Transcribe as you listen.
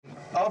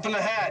Open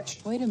the hatch.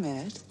 Wait a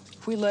minute.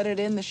 If we let it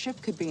in, the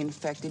ship could be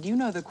infected. You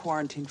know the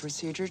quarantine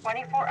procedure.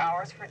 24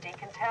 hours for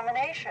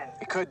decontamination.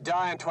 It could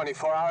die in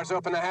 24 hours.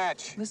 Open the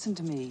hatch. Listen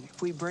to me.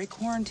 If we break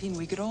quarantine,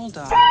 we could all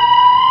die.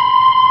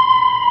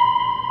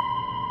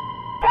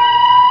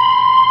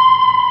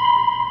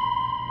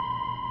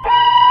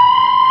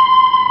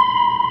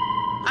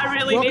 I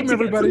really Welcome need to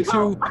everybody get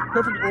some to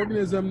Perfect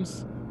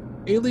Organisms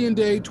Alien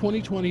Day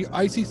 2020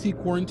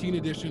 ICC Quarantine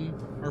Edition.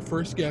 Our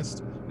first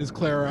guest is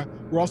Clara.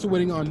 We're also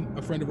waiting on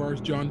a friend of ours,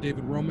 John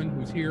David Roman,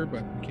 who's here,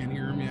 but we can't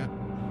hear him yet.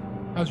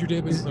 How's your day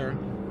been, Clara?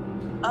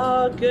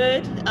 Oh,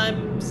 good.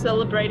 I'm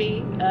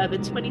celebrating the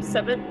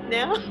 27th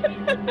now,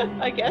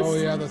 I guess. Oh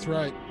yeah, that's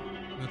right.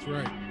 That's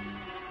right.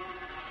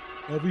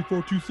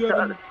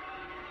 LV427.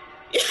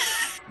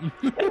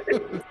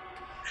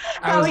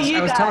 How are you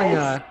I was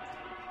guys?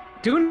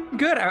 Doing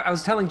good. I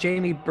was telling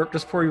Jamie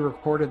just before we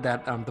recorded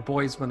that the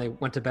boys, when they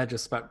went to bed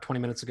just about 20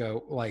 minutes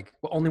ago,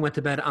 only went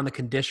to bed on the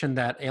condition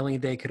that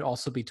Alien Day could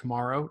also be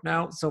tomorrow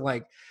now. So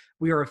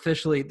we are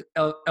officially,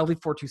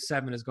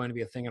 LV427 is going to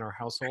be a thing in our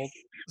household.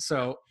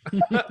 So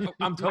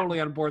I'm totally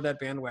on board that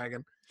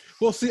bandwagon.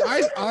 Well, see,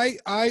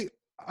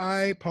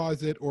 I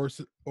posit or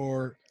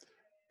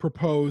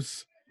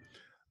propose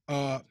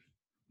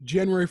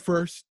January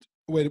 1st.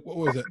 Wait, what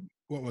was it?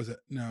 What was it?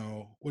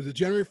 No. Was it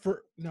January 1st?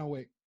 No,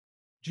 wait.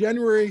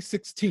 January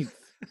 16th,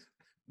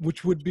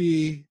 which would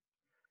be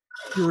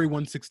Fury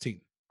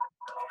 116.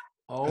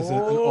 As an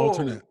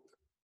alternate.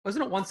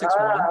 Wasn't it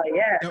 161?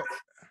 Yeah. No,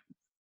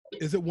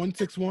 is it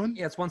 161?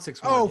 Yeah, it's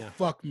 161. Oh, yeah.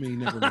 fuck me.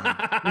 Never mind.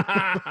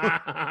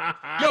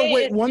 No,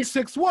 wait,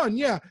 161.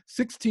 Yeah,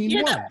 16-1.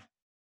 Yeah.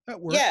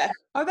 That works. Yeah,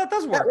 Oh, that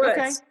does work. That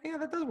Okay. works. Yeah,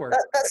 that does work.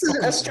 that's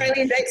an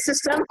Australian date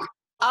system.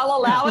 I'll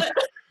allow it.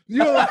 You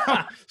know,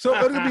 so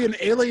it'll be an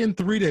Alien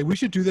 3-day. We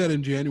should do that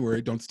in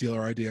January. Don't steal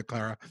our idea,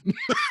 Clara.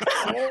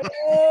 We'll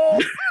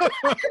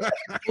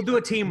do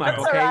a team up,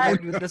 That's okay? all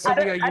right. This will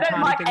be a I don't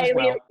Utani like thing as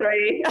well. Alien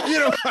 3. You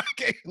know,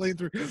 like Alien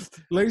 3.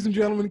 Ladies and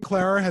gentlemen,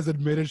 Clara has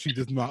admitted she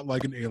does not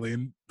like an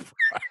alien.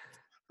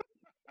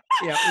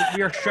 Yeah,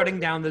 we are shutting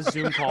down this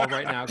Zoom call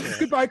right now. Clara.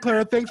 Goodbye,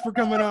 Clara. Thanks for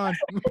coming on.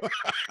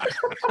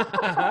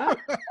 But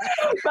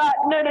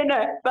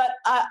no. But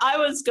I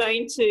was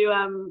going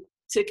to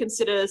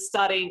consider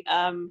starting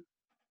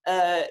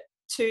 3.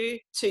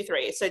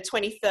 So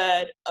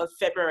 23rd of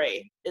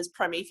February is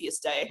Prometheus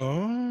Day.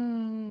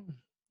 Oh,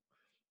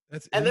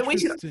 that's And then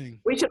interesting.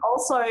 we should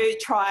also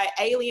try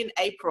Alien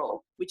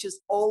April, which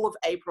is all of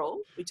April.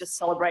 We just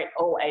celebrate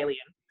all Alien.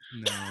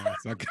 No,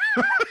 it's not good.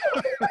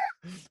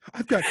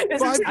 I've got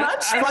Is it too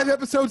much? 5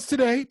 episodes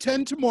today,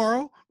 10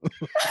 tomorrow.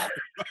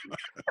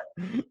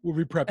 We'll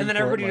be prepping. And then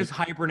for everybody it, just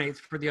hibernates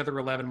for the other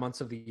 11 months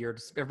of the year.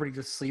 Everybody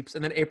just sleeps.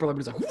 And then April,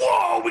 everybody's like,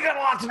 whoa, we got a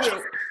lot to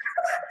do.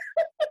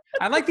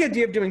 I like the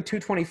idea of doing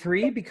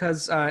 223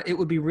 because it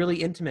would be really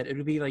intimate. It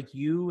would be like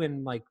you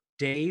and like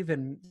Dave,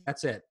 and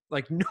that's it.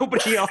 Like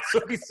nobody else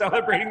would be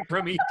celebrating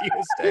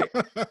Prometheus Day.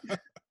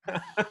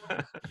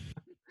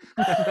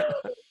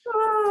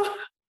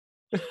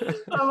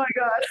 Oh my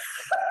god.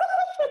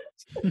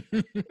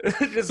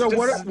 So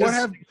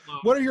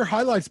what are your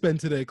highlights been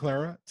today,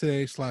 Clara?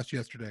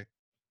 Today/yesterday.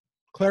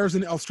 Clara's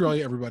in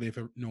Australia, everybody, if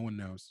no one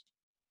knows.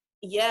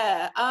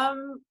 Yeah,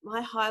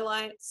 my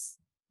highlights.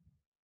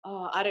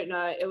 Oh, I don't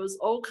know. It was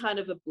all kind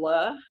of a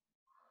blur.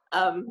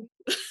 Are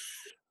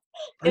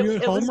you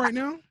at home right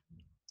now?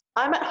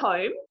 I'm at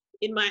home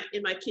in my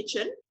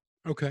kitchen,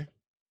 Okay.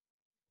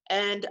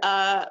 and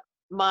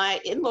my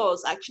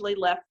in-laws actually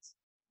left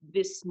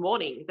this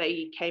morning.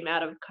 They came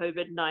out of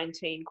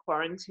COVID-19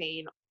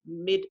 quarantine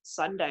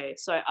mid-Sunday.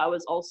 So I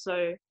was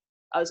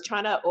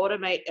trying to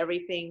automate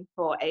everything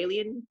for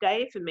Alien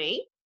Day for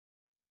me,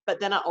 but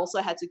then I also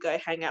had to go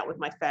hang out with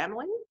my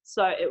family.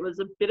 So it was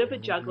a bit of a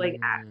juggling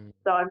act.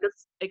 So I'm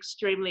just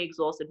extremely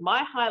exhausted.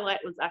 My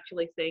highlight was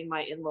actually seeing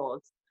my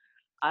in-laws.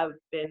 I've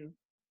been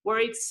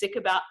worried sick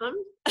about them.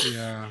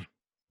 Yeah.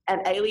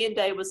 And Alien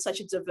Day was such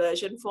a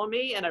diversion for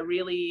me, and I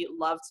really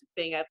loved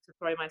being able to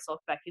throw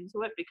myself back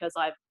into it because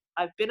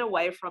I've been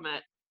away from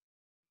it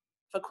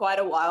for quite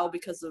a while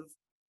because of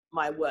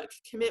my work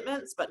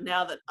commitments. But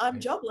now that I'm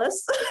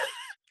jobless,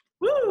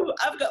 woo,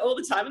 I've got all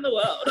the time in the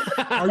world.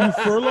 Are you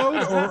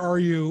furloughed or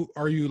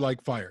are you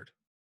like fired?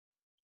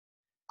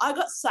 I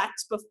got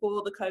sacked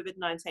before the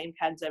COVID-19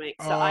 pandemic,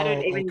 so I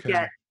don't even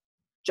get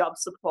job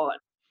support.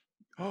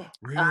 Oh,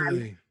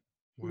 really?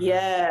 Wow.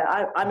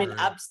 Yeah, I'm in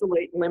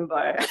absolute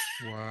limbo.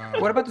 Wow.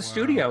 What about the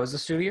studio? Is the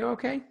studio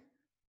okay?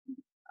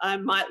 I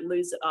might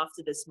lose it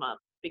after this month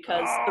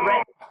because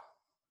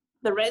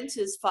the rent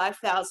is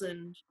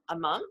 $5,000 a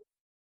month,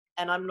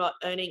 and I'm not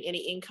earning any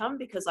income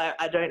because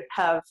I don't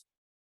have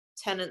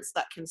tenants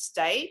that can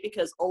stay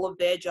because all of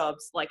their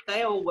jobs, like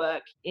they all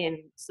work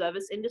in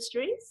service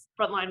industries,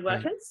 frontline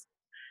workers,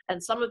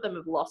 and some of them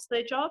have lost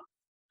their job.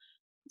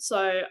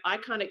 So I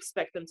can't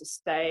expect them to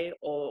stay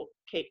or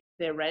keep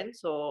their rent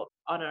or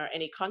honor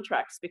any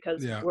contracts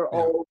because we're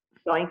all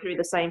going through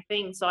the same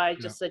thing. So I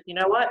just said, you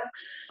know what?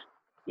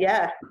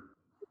 Yeah.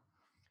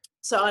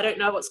 So I don't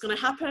know what's going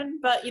to happen,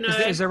 but you know,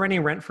 Is there any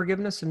rent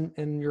forgiveness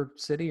in your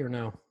city or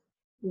no?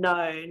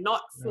 no,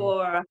 not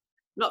for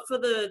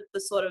the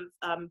sort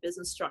of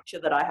business structure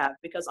that I have,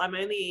 because I'm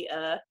only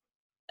a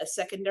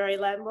secondary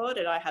landlord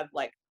and I have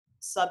like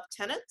sub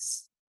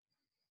tenants.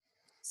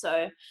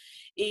 So,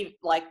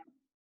 like,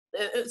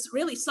 it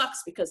really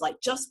sucks because like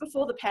just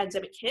before the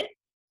pandemic hit,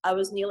 I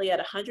was nearly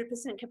at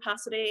 100%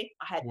 capacity.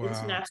 I had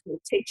international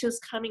teachers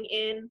coming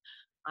in.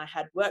 I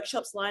had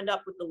workshops lined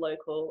up with the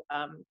local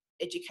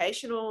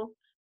educational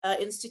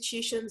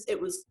institutions. It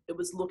was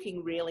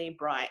looking really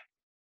bright,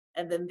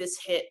 and then this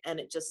hit, and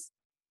it just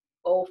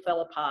all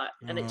fell apart.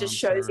 And it just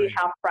shows you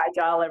how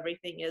fragile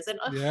everything is. And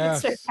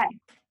it's okay.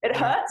 It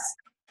hurts,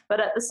 but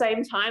at the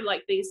same time,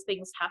 like, these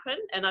things happen,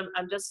 and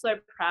I'm just so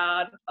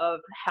proud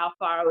of how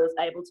far I was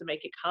able to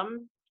make it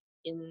come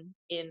in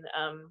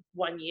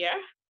 1 year.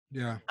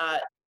 Yeah.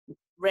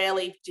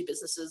 Rarely do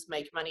businesses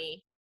make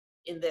money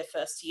in their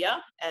first year,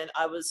 and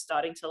I was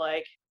starting to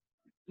like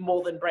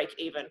more than break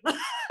even.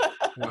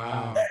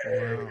 Wow.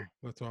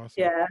 That's awesome.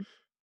 Yeah.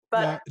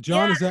 But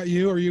John, is that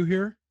you? Are you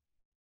here?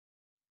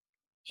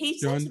 He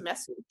sent a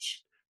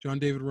message. John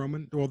David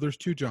Roman? Well, there's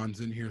two Johns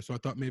in here, so I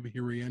thought maybe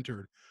he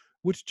re-entered.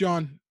 Which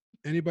John?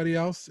 Anybody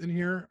else in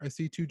here? I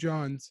see two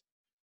Johns.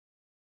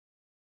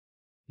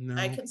 No.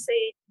 I can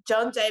see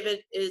John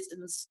David is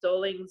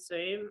installing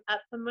Zoom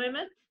at the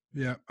moment.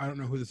 Yeah, I don't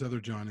know who this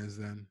other John is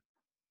then.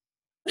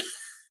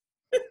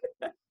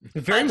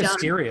 Very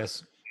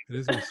mysterious. It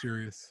is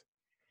mysterious.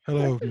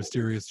 Hello,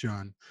 mysterious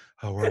John.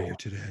 How are you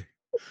today?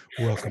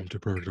 Welcome to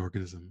Perfect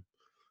Organism.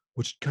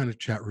 Which kind of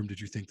chat room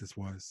did you think this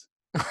was?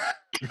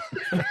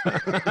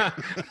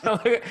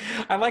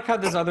 I like how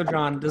this other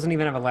John doesn't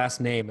even have a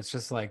last name. It's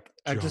just like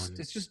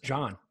it's just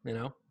John, you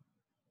know,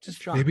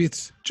 just John. Maybe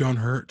it's John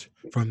Hurt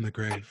from the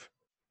grave.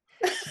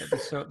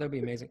 That'd be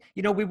amazing.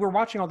 You know, we were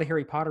watching all the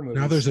Harry Potter movies.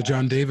 Now there's a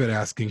John David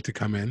asking to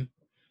come in,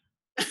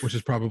 which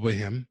is probably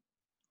him.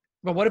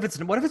 But what if it's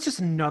just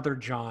another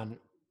John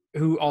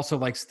who also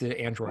likes the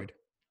Android?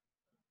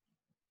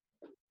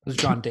 It was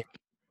John David.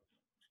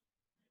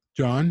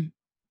 John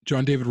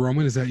David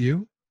Roman, is that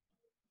you?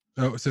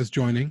 Oh, it says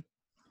joining.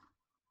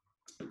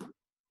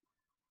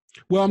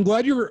 Well, I'm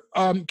glad you're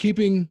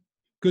keeping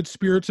good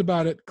spirits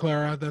about it,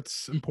 Clara.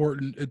 That's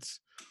important.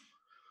 It's,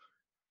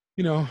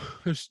 you know,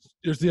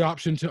 there's the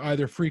option to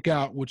either freak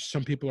out, which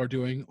some people are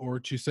doing, or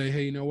to say,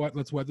 hey, you know what,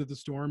 let's weather the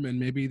storm, and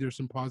maybe there's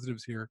some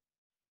positives here.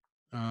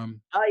 Oh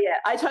yeah,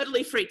 I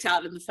totally freaked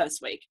out in the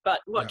first week, but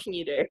what can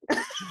you do?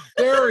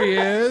 There he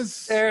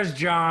is. There's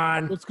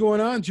John. What's going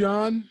on,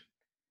 John?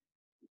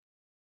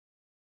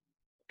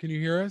 Can you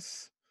hear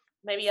us?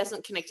 Maybe he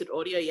hasn't connected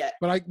audio yet.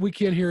 But we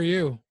can't hear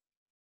you.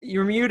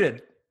 You're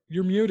muted.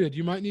 You're muted.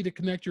 You might need to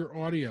connect your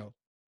audio.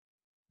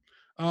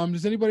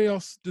 Does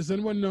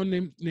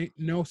anyone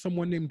know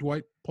someone named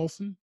Dwight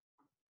Paulson?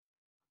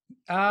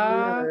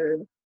 I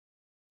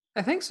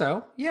think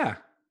so. Yeah.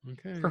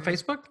 Okay. For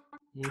Facebook?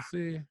 We'll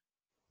see.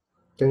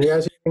 Can you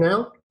guys hear me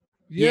now?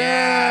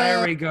 Yeah,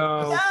 there we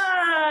go.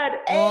 God,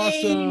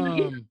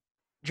 awesome.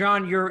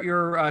 John,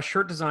 your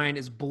shirt design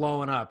is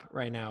blowing up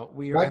right now.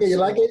 You like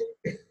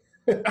it?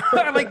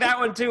 I like that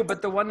one too,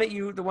 but the one that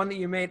you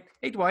made.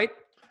 Hey, Dwight.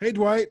 Hey,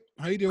 Dwight.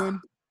 How you doing?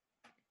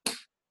 Are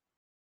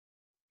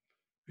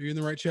you in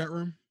the right chat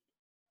room?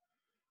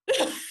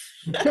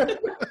 I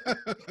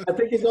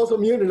think he's also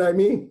muted,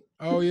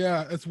 Oh,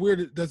 yeah. That's weird.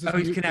 He's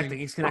connecting. Thing.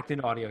 He's connecting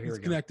to audio. Here we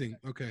go. Connecting.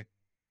 Okay.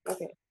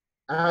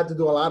 I had to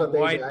do a lot of things.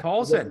 Dwight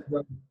Paulson.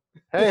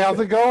 Hey, how's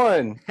it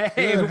going?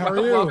 Hey, good, how are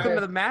you? Welcome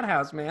to the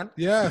Madhouse, man.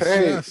 Yes,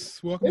 hey.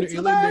 Yes. Welcome to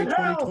Alien Day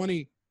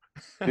 2020.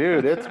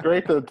 Dude, it's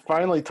great to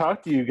finally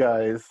talk to you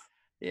guys.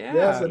 Yeah.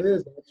 Yes, it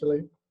is,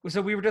 actually.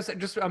 So we were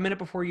just a minute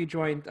before you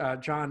joined.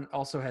 John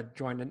also had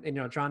joined, and you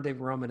know, John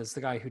David Roman is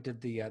the guy who did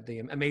the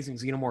amazing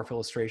xenomorph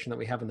illustration that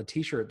we have in the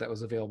T-shirt that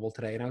was available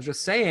today. And I was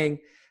just saying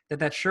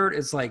that shirt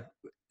is like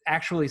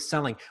actually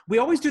selling. We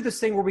always do this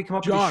thing where we come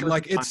up with John,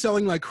 like it's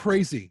selling like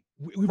crazy.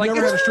 We've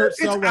never had a shirt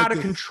sell like out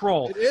of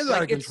control. It is like,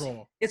 out of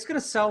control. It's going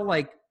to sell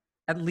like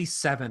at least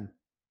 7.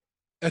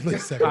 At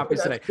least 7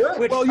 copies today.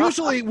 Well,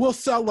 usually we'll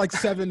sell like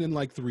 7 in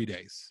like 3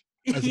 days.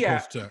 As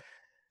opposed to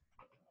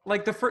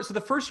like the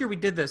first year we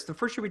did this,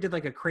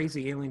 like a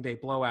crazy Alien Day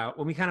blowout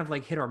when we kind of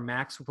like hit our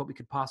max with what we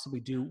could possibly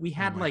do. We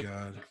had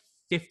God.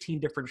 15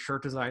 different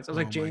shirt designs. I was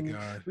like, Jane,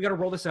 we got to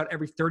roll this out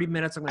every 30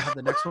 minutes. I'm going to have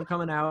the next one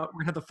coming out.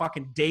 We're going to have the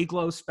fucking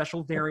Dayglow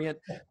special variant.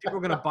 People are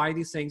going to buy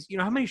these things. You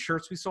know how many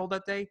shirts we sold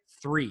that day?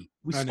 3.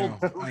 We sold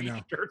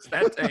 3 shirts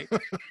that day.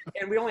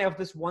 And we only have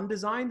this one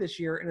design this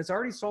year, and it's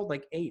already sold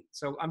like 8.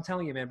 So I'm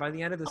telling you, man, by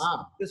the end of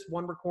this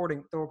one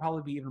recording, there will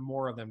probably be even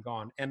more of them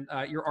gone. And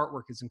your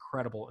artwork is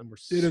incredible, and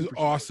It is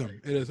awesome.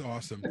 It is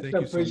awesome. Thank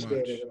you so much.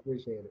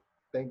 Appreciate it.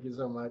 Thank you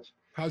so much.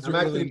 I'm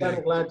actually kind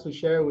of glad to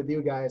share with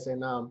you guys,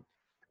 and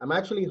I'm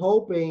actually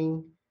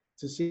hoping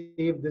to see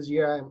if this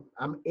year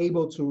I'm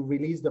able to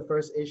release the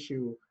first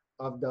issue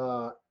of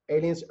the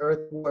Aliens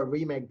Earth War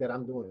remake that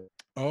I'm doing.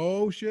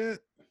 Oh, shit.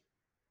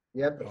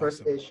 Yep, the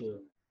first issue.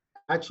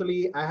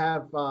 actually, I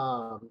have.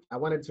 I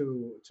wanted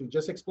to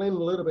just explain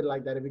a little bit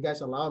like that, if you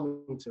guys allow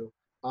me to.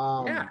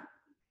 Yeah.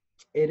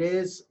 It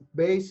is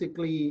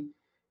basically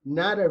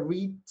not a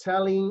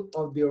retelling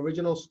of the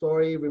original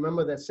story.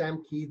 Remember that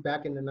Sam Keith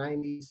back in the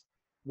 90s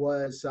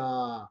was,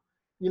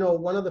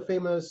 one of the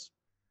famous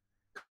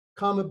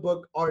comic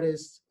book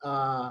artists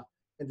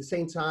at the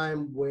same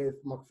time with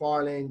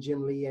McFarlane,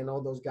 Jim Lee, and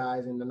all those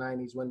guys in the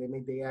 90s when they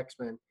made the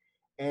X-Men.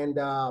 And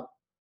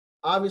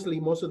obviously,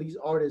 most of these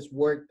artists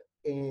worked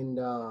in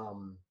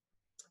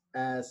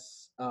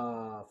as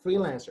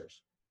freelancers.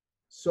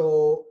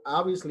 So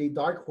obviously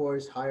Dark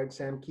Horse hired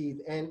Sam Keith,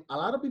 and a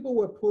lot of people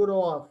were put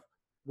off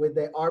with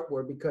the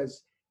artwork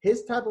because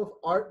his type of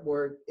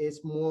artwork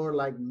is more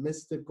like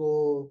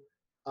mystical.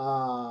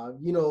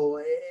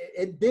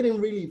 It didn't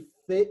really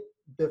fit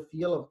the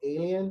feel of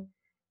Alien.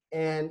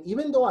 And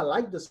even though I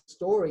liked the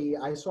story,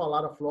 I saw a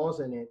lot of flaws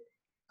in it.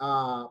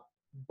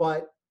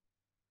 But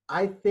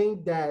I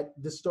think that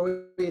the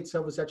story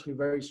itself is actually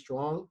very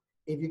strong.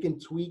 If you can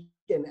tweak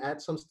and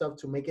add some stuff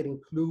to make it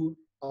include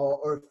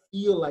or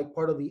feel like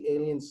part of the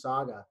Alien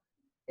saga.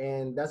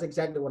 And that's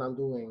exactly what I'm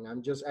doing.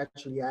 I'm just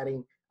actually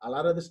adding a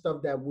lot of the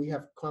stuff that we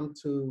have come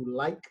to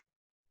like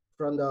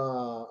from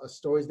the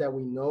stories that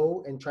we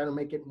know and trying to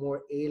make it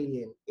more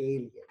alien.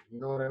 You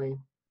know what I mean?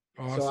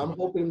 Awesome. So I'm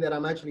hoping that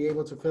I'm actually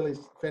able to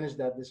finish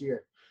that this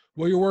year.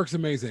 Well, your work's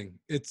amazing.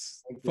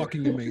 It's Thank you.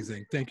 fucking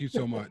amazing. Thank you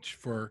so much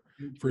for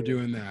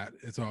doing that.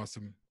 It's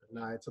awesome.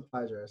 No, it's a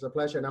pleasure. It's a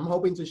pleasure. And I'm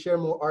hoping to share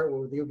more art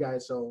with you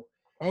guys. So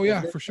Oh yeah,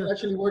 if this for sure.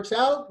 actually works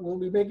out, we'll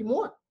be making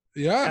more.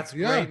 Yeah, That's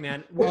yeah. great,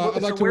 man.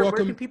 I'd like to where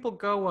welcome. can people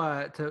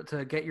go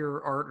to get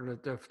your art or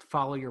to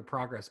follow your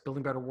progress?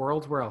 Building Better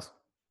Worlds. Where else?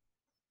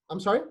 I'm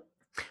sorry?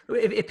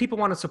 If people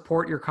want to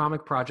support your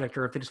comic project,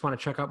 or if they just want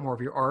to check out more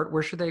of your art,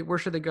 where should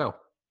they go?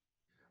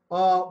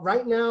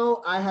 Right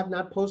now, I have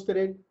not posted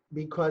it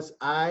because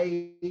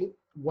I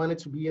want it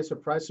to be a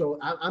surprise. So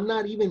I'm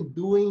not even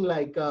doing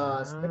like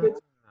snippets,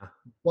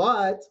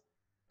 but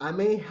I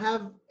may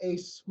have a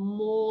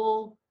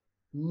small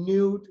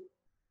nude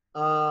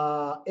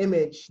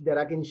image that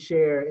I can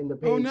share in the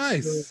page. Oh,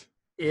 nice.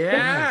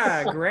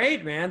 Yeah,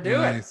 great, man.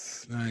 Do it.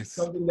 Nice.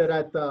 Something that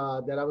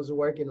I was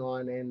working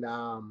on, and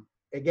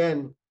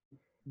again,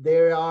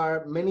 there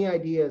are many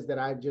ideas that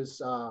I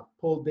just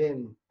pulled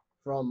in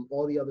from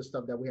all the other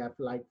stuff that we have,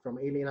 like from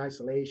Alien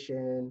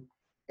Isolation,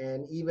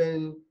 and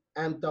even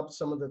amped up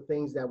some of the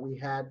things that we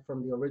had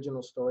from the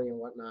original story and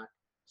whatnot.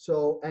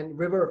 So, and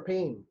River of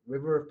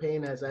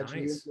Pain has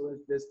actually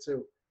influenced this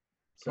too.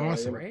 So,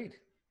 Awesome. Great.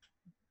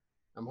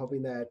 I'm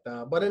hoping that,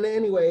 but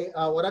anyway,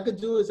 what I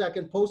could do is I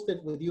can post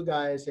it with you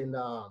guys in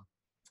the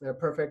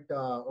Perfect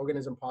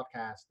Organism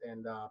podcast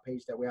and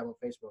page that we have on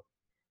Facebook.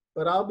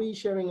 But I'll be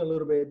sharing a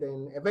little bit,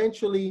 and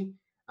eventually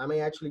I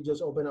may actually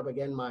just open up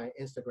again my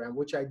Instagram,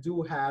 which I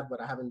do have, but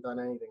I haven't done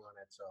anything on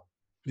it. So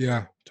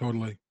Yeah,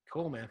 totally.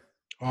 Cool, man.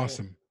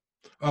 Awesome.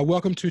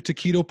 Welcome to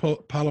Taquito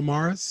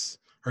Palomares.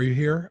 Are you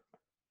here?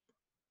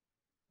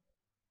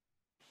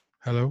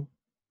 Hello?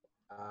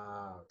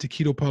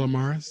 Taquito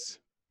Palomares?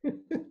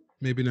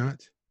 Maybe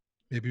not.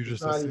 Maybe you're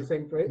just the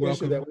same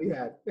issue that we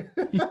had.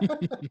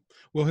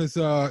 Well, his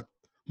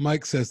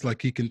mic says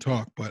like he can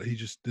talk, but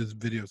his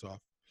video's off.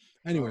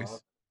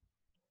 Anyways.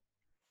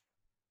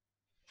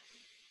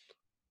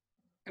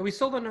 And we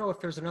still don't know if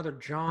there's another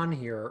John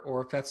here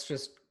or if that's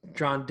just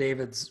John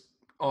David's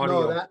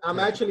audio. No, I'm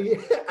actually,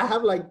 I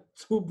have like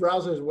 2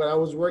 browsers where I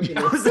was working.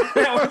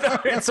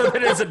 So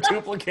that is a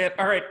duplicate.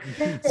 All right.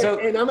 So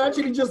and I'm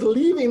actually just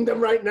leaving them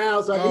right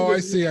now. So I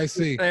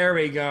see. There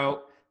we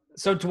go.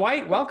 So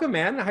Dwight, welcome,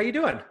 man. How you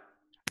doing?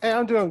 Hey,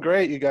 I'm doing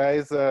great, you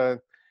guys.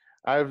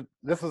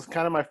 This was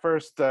kind of my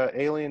first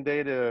Alien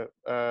Day to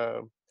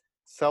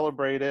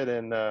celebrate it,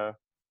 and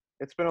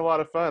it's been a lot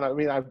of fun. I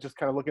mean, I'm just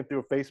kind of looking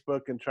through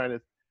Facebook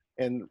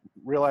and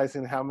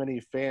realizing how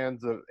many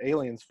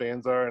Aliens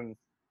fans are, and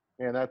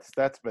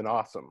that's been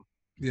awesome.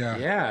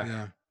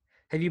 Yeah.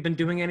 Have you been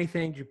doing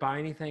anything? Did you buy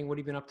anything? What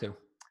have you been up to?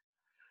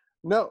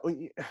 No,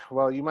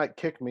 well, you might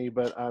kick me,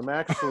 but I'm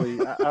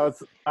actually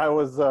I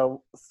was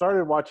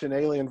started watching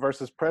Alien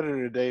versus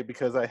Predator today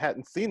because I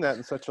hadn't seen that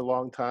in such a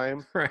long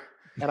time, Right.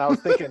 And I was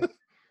thinking,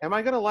 am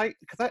I gonna like?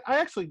 Because I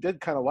actually did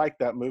kind of like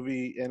that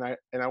movie, and I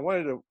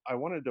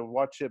wanted to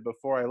watch it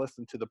before I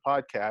listened to the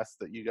podcast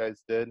that you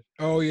guys did.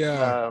 Oh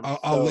yeah,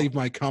 I'll leave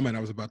my comment I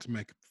was about to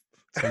make,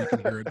 so you can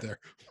hear it there.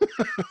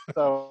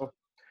 So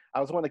I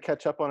was wanting to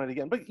catch up on it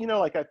again, but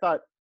I thought,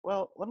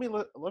 well, let me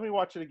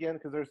watch it again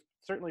because there's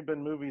certainly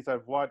been movies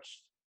I've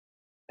watched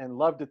and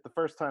loved it the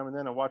first time, and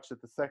then I watched it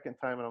the second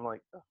time, and I'm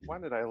like, oh, why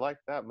did I like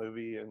that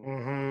movie?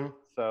 And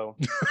so,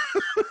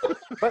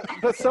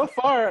 but so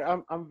far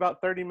I'm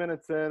about 30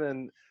 minutes in,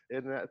 and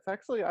it's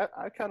actually I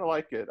kind of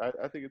like it.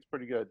 I think it's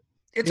pretty good.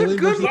 It's a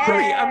good movie.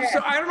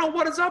 I don't know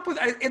what is up with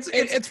it. It's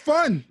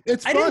fun.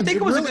 It's fun. I didn't think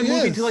it was really a good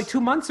movie until like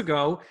 2 months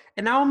ago,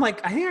 and now I'm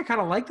like, I think I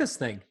kind of like this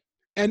thing.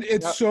 And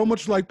it's so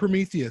much like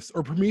Prometheus,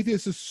 or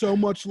Prometheus is so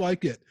much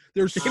like it.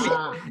 There's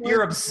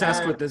You're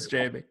obsessed with this,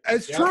 Jamie.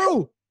 It's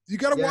true. You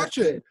got to watch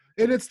it,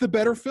 and it's the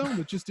better film.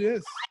 It just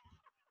is.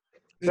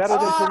 Better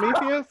than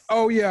Prometheus?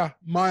 Oh yeah,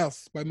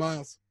 miles by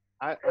miles.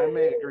 I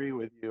may agree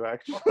with you,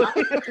 actually.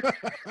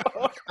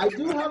 I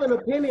do have an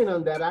opinion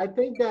on that. I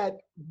think that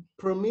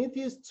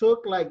Prometheus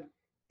took like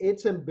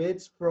its and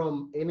bits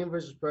from Alien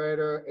vs.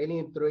 Predator,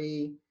 Alien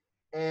 3,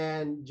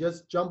 and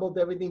just jumbled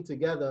everything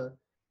together.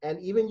 And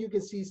even you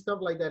can see stuff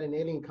like that in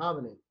Alien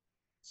Covenant.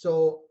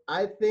 So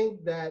I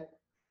think that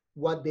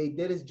what they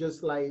did is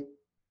just like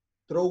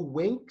throw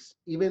winks,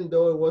 even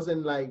though it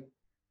wasn't like,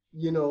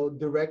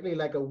 directly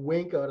like a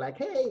wink or like,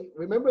 hey,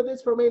 remember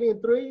this from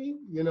Alien 3?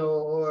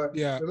 Or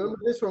Yeah. remember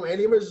this from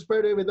Alien vs.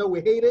 Predator, even though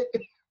we hate it?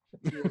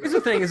 Here's the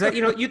thing: is that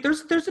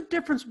there's a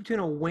difference between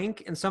a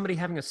wink and somebody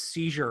having a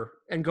seizure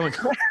and going,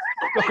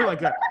 going like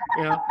that.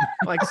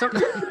 Like some.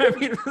 I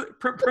mean,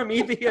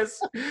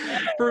 Prometheus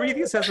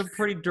has some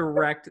pretty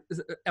direct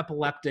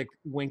epileptic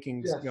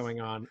winkings going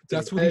on.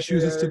 That's what he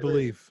chooses to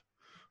believe.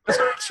 That's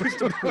what I choose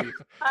to believe.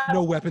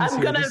 No weapons I'm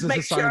here. gonna This is a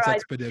make sure science I-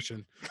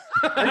 expedition.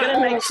 I'm going to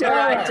make sure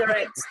I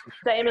direct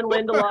Damon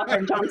Lindelof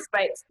and John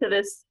Spates to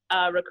this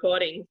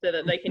recording so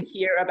that they can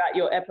hear about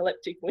your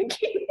epileptic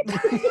winking.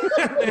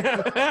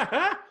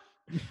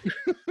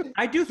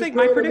 I do think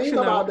my prediction,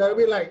 though. They'll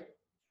be like,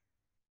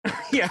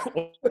 Yeah.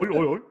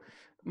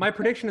 My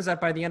prediction is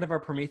that by the end of our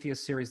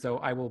Prometheus series, though,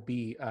 I will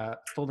be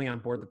fully on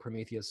board the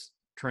Prometheus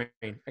train.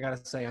 I gotta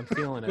say, I'm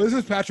feeling it. Well, this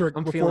is Patrick.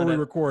 I'm Before feeling we it.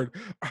 record,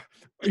 are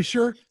you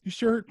sure? You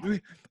sure?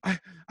 I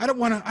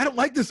don't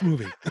like this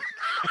movie.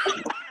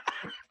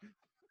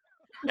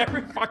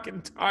 Every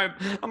fucking time,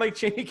 I'm like,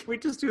 Jamie, can we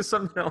just do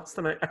something else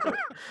tonight? I don't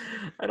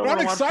But want I'm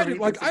to watch excited.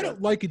 Like, Prometheus I again.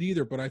 don't like it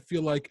either, but I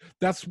feel like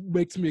that's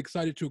makes me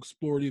excited to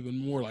explore it even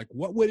more. Like,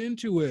 what went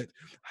into it?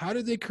 How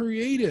did they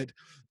create it?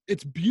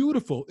 It's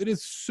beautiful. It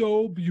is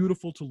so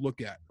beautiful to look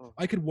at.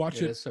 I could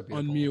watch It it is so on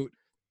beautiful. mute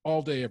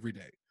all day, every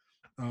day.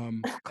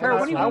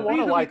 Clara, I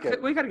wanna like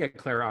it. We got to get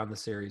Clara on the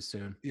series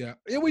soon. Yeah,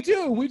 we do.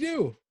 Yeah, we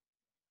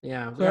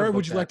gotta Clara, book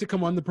would you like to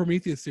come on the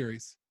Prometheus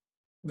series?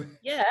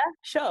 Yeah,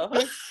 sure.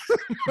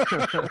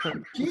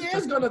 she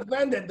is going to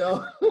defend it,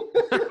 though.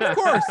 Of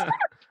course.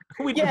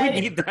 we Yeah.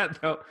 need that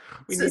though.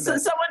 We So, need so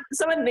that.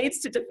 someone needs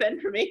to defend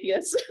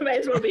Prometheus. May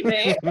as well be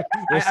me.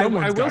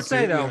 Someone's I will got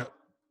say to, though, yeah.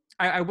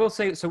 I will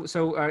say so.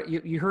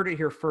 You heard it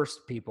here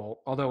first,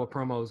 people. Although a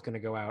promo is going to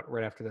go out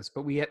right after this,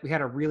 but we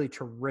had a really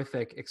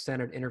terrific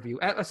extended interview.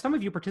 Some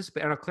of you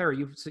participated. I know, Clara,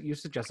 you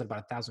suggested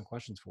about 1,000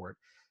 questions for it.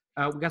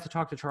 We got to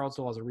talk to Charles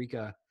de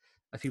Lazarica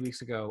a few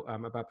weeks ago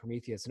about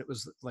Prometheus, and it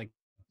was like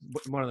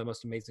one of the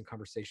most amazing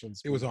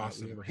conversations. It was we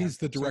awesome. ever had. He's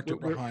the So director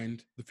we're-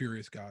 behind The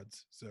Furious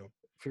Gods. So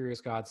Furious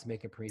Gods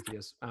making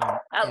Prometheus. I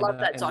love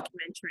that and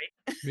documentary.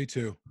 me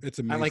too. It's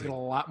I amazing. like it a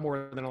lot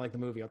more than I like the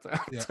movie. I'll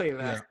tell you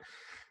that.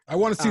 I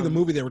want to see the Um,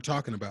 movie they were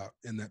talking about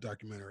in that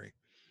documentary.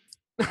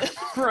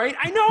 Right?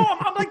 I know.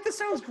 I'm like, this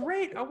sounds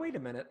great. Oh, wait a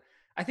minute.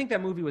 I think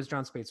that movie was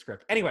John Spade's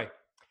script. Anyway,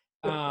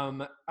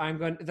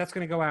 that's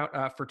going to go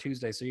out for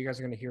Tuesday. So you guys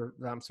are going to hear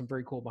some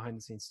very cool behind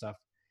the scenes stuff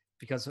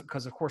because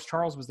of course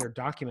Charles was there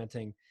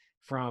documenting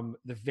from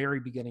the very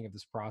beginning of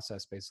this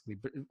process, basically.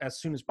 But as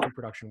soon as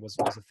pre-production was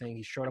a thing,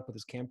 he showed up with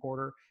his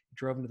camcorder,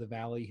 drove into the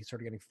valley, he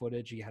started getting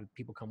footage, he had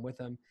people come with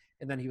him,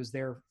 and then he was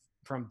there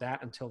from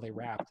that until they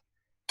wrapped.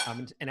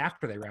 And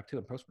after they wrap too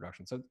in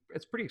post-production. So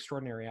it's pretty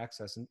extraordinary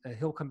access. And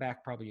he'll come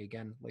back probably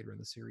again later in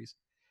the series,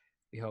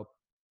 we hope.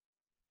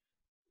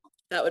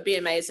 That would be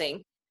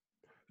amazing.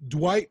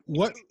 Dwight,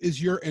 what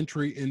is your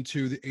entry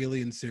into the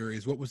Alien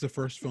series? What was the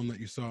first film that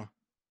you saw?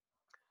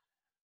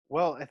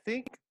 Well, I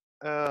think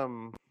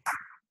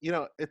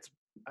it's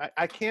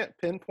I can't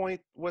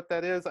pinpoint what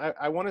that is.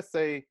 I want to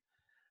say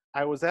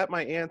I was at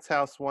my aunt's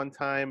house one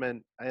time,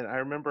 and I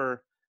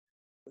remember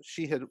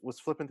she was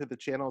flipping through the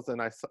channels, and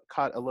I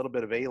caught a little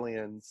bit of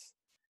Aliens,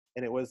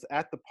 and it was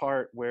at the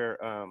part where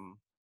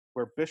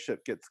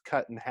Bishop gets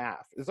cut in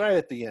half. It's right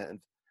at the end,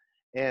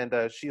 and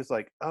she was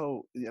like,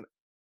 "Oh,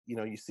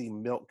 you see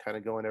milk kind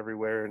of going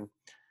everywhere, and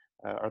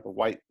or the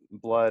white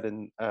blood,"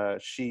 and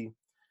she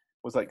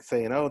was like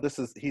saying, "Oh,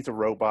 he's a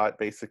robot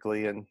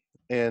basically," and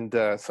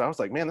so I was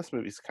like, "Man, this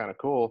movie's kind of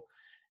cool,"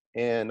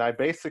 and I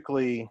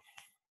basically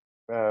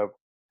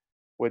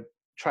would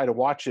try to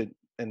watch it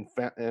and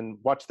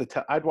watch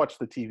I'd watch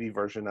the TV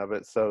version of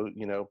it, so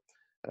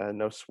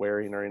no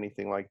swearing or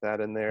anything like that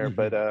in there.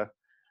 Mhm.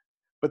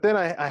 But then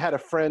I had a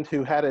friend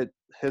who had it.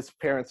 His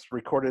parents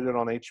recorded it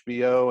on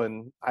HBO,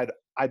 and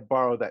I'd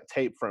borrow that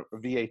tape from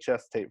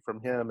VHS tape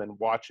from him and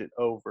watch it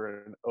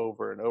over and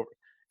over and over.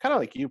 Kind of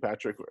like you,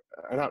 Patrick,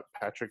 not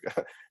Patrick,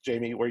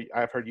 Jamie, where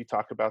I've heard you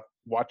talk about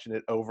watching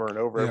it over and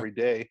over Yeah. every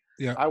day.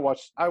 Yeah. I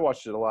watched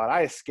it a lot.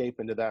 I escape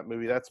into that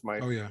movie. That's my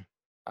Oh yeah.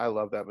 I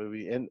love that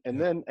movie. And Yeah.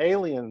 then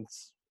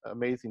Aliens,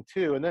 amazing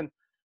too. And then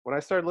when I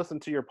started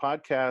listening to your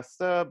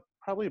podcast,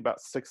 probably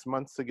about 6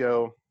 months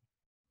ago,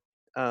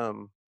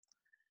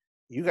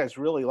 you guys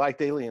really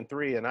liked Alien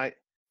 3, and I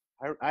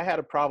had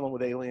a problem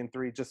with Alien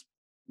 3 just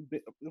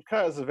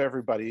because of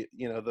everybody,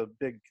 the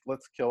big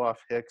let's kill off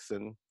Hicks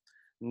and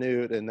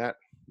Newt, and that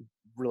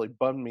really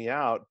bummed me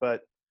out.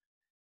 But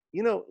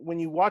you know, when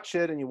you watch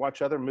it and you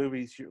watch other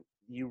movies,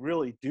 you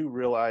really do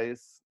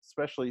realize,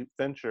 especially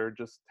Fincher,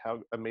 just how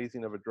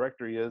amazing of a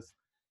director he is.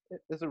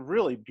 It's a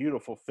really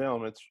beautiful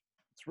film. It's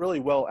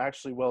really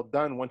actually well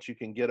done once you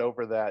can get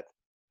over that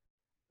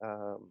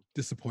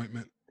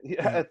Disappointment.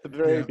 yeah, at the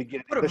very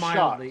beginning. Put The it shock.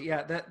 mildly,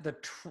 yeah.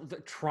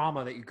 The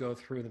trauma that you go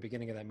through in the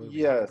beginning of that movie.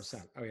 Yes.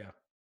 100%. Oh yeah.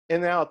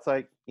 And now it's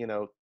like, you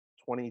know,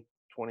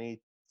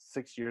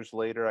 26 years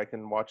later, I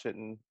can watch it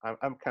and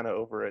I'm kind of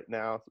over it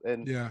now.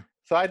 And Yeah.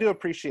 so I do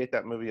appreciate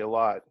that movie a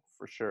lot,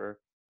 for sure.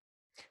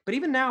 But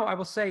even now, I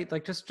will say,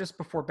 like just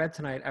before bed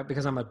tonight,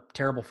 because I'm a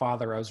terrible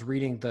father, I was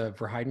reading the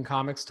Verheiden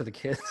comics to the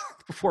kids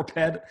before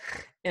bed,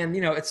 and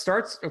you know, it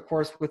starts, of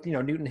course, with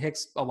Newton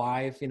Hicks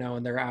alive,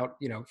 and they're out,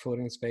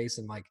 floating in space,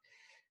 and like,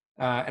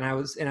 and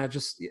I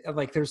just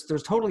like,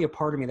 there's totally a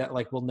part of me that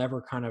like will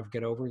never kind of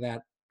get over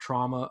that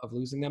trauma of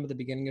losing them at the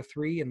beginning of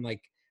 3, and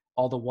like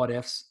all the what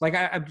ifs. Like,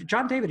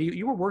 John David,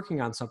 you were working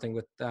on something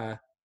with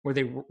where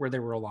they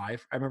were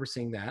alive. I remember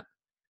seeing that.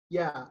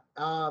 Yeah,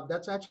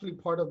 that's actually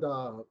part of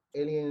the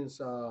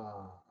Aliens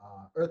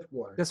Earth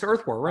War. That's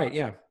Earth War, right?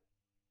 Yeah.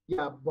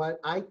 Yeah,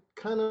 but I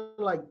kind of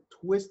like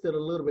twisted a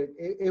little bit.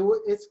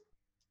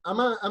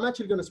 I'm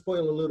actually going to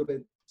spoil a little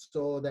bit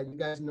so that you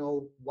guys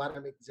know what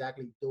I'm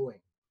exactly doing.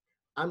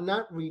 I'm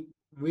not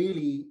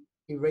really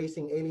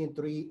erasing Alien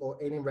 3 or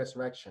Alien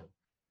Resurrection.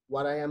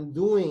 What I am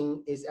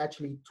doing is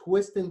actually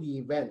twisting the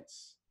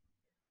events.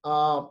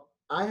 I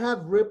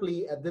have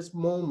Ripley at this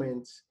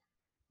moment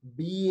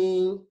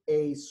being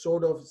a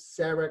sort of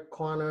Sarah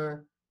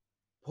Connor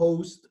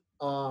post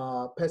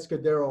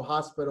Pescadero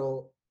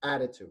Hospital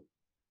attitude,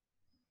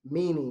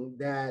 meaning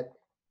that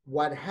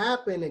what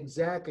happened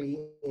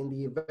exactly in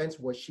the events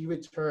where she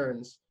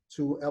returns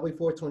to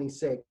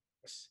LV-426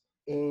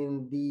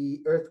 in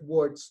the Earth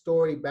Ward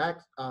story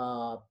flashback,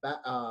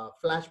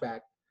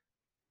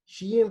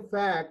 she in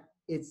fact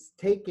is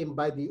taken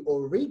by the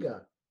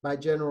Auriga by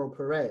General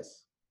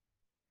Perez.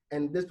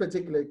 And this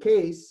particular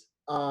case,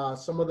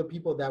 some of the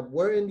people that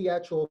were in the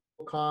actual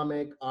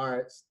comic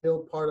are still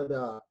part of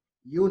the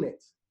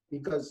unit,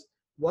 because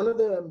one of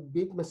the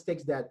big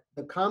mistakes that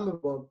the comic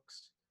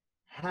books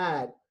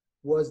had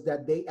was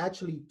that they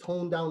actually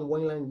toned down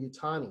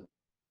Weyland-Yutani.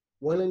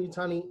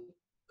 Weyland-Yutani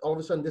all of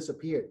a sudden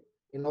disappeared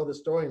in all the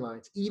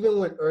storylines, even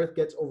when Earth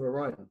gets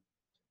overrun.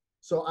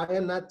 So I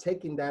am not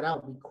taking that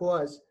out,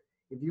 because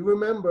if you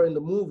remember in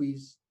the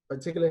movies,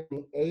 particularly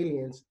in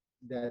Aliens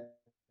that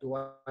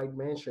Dwight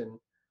mentioned,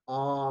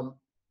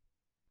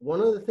 one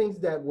of the things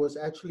that was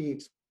actually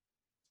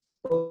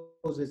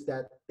exposed is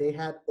that they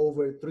had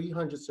over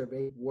 300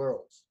 surveyed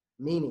worlds,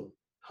 meaning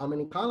how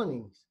many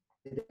colonies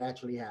did they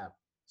actually have?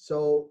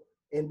 So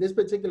in this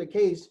particular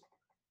case,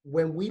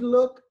 when we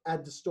look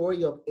at the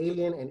story of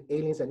Alien and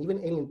Aliens and even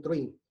Alien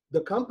 3,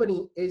 the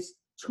company is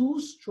too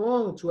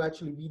strong to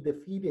actually be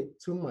defeated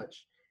too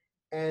much.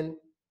 And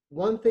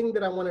one thing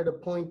that I wanted to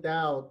point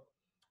out,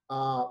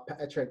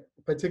 Patrick,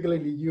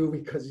 particularly you,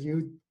 because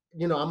you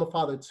know, I'm a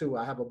father too.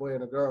 I have a boy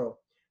and a girl.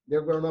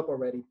 They're grown up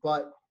already,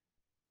 but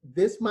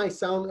this might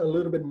sound a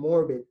little bit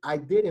morbid. I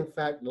did, in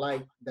fact,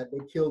 like that they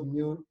killed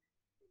Newt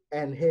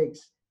and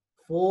Hicks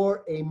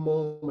for a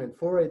moment,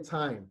 for a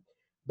time.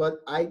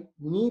 But I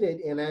needed,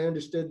 and I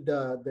understood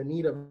the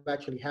need of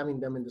actually having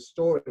them in the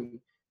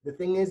story. The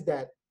thing is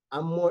that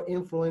I'm more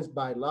influenced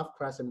by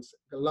Lovecraft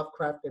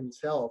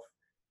himself,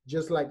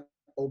 just like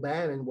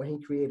O'Bannon, when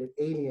he created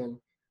Alien,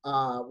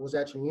 was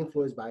actually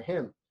influenced by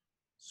him.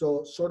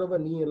 So sort of a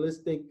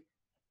nihilistic,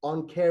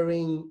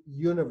 uncaring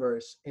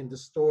universe in the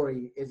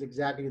story is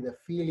exactly the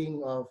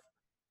feeling of,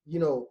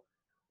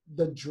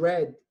 the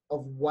dread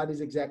of what is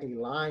exactly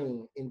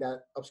lying in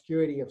that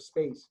obscurity of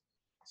space.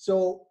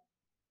 So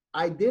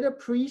I did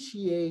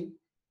appreciate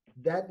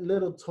that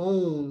little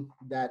tone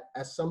that,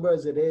 as somber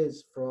as it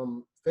is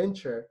from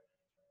Fincher,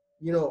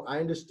 I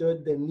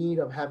understood the need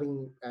of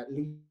having at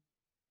least.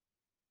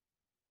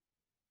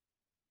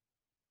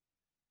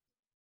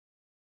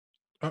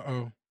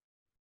 Uh-oh.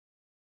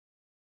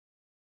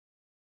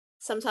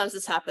 Sometimes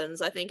this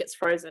happens. I think it's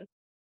frozen.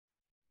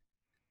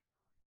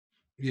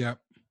 Yeah.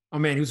 Oh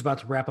man, he was about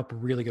to wrap up a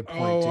really good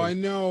point. Oh, too. I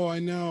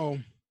know.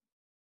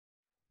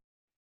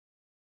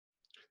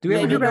 Do we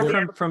ever hear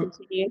back from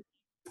Continue.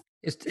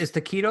 is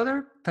Taquito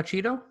there?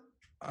 Tachito?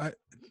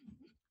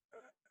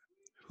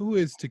 Who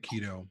is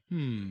Taquito?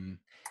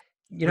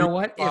 You know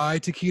what? Bye,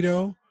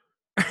 Taquito.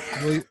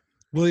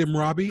 William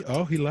Robbie.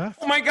 Oh, he left.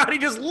 Oh my God, he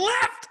just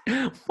left.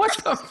 What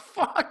the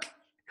fuck?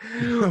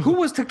 Who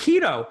was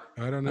Taquito?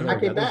 I don't know. I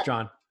came That was back.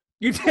 John.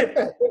 You did.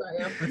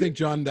 I think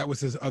John, that was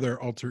his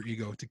other alter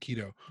ego,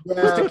 Taquito. Was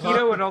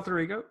Taquito an alter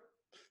ego?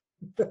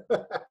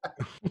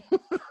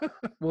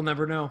 We'll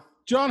never know.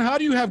 John, how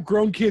do you have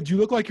grown kids? You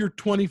look like you're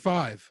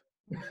 25.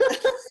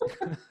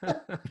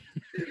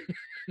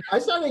 I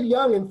started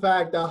young, in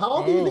fact. How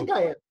old do you think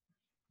I am?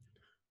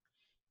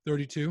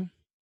 32.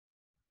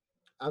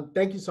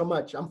 Thank you so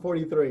much. I'm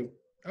 43.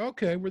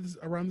 Okay, we're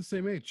around the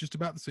same age, just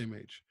about the same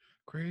age.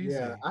 Crazy.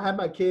 Yeah, I had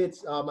my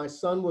kids. My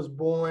son was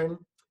born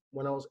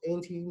when I was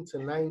 18 to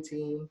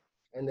 19,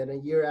 and then a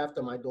year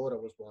after my daughter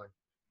was born.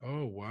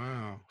 Oh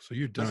wow! So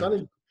you're My done. son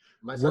is,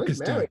 my son Work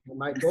is is done. married.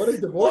 My daughter's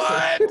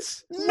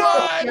divorced. What?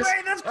 What? Wait,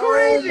 that's Oh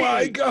crazy.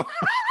 my god!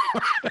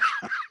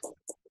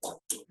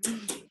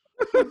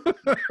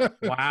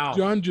 Wow.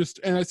 John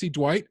and I see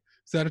Dwight.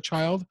 Is that a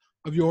child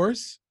of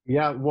yours?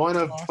 Yeah, one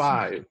of Awesome.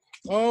 5.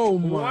 Oh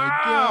my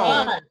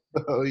Wow. god!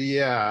 Oh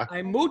yeah.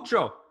 Hay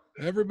mucho.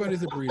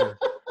 Everybody's a breeder.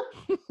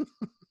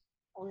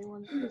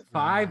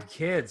 5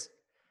 kids.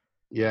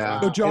 Yeah.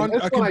 So, John,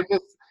 And this one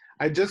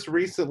I just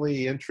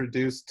recently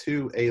introduced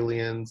 2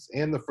 aliens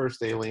and the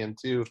first Alien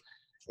too,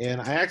 and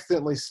I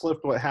accidentally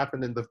slipped what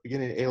happened in the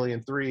beginning of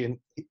Alien 3, and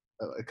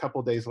a couple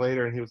of days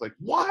later, and he was like,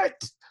 "What?"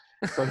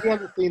 So he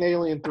hasn't seen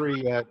Alien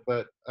 3 yet,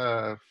 but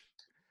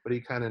he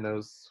kind of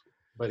knows.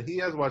 But he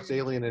has watched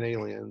Alien and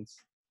Aliens.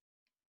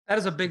 That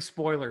is a big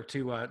spoiler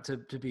to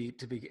be.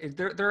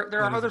 There That are is a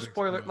other big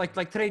spoilers spoiler.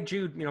 like today.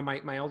 Jude,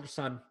 my older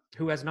son,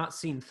 who has not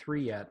seen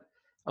 3 yet,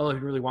 although he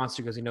really wants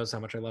to because he knows how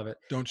much I love it.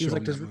 Don't He was show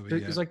like, him that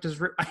movie he's yet.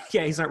 like,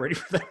 yeah, he's not ready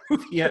for that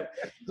movie yet.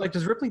 He's like,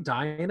 does Ripley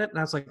die in it? And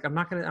I was like, I'm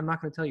not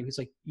gonna tell you. He's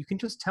like, you can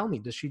just tell me,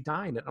 does she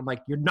die in it? I'm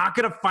like, you're not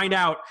gonna find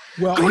out.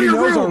 Well, Go to he your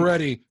knows room.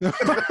 already.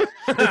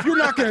 If you're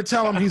not going to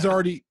tell him, he's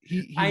already.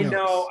 He I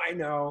knows.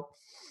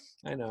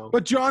 I know.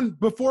 But John,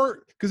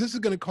 because this is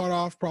going to cut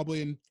off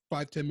probably in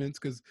 5-10 minutes,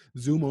 because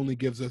Zoom only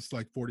gives us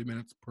like 40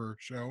 minutes per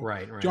show.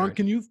 Right. John, right.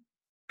 can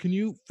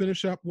you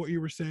finish up what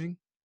you were saying?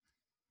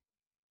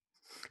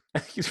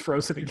 He's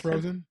frozen You again.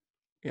 frozen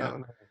Yeah. Oh,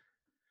 no.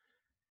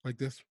 like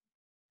this?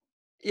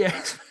 Yeah.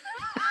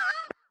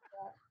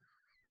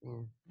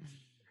 Mm.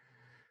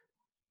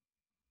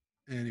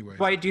 Anyway,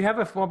 Dwight, do you have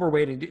while we're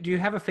waiting, do you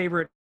have a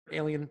favorite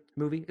Alien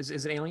movie? Is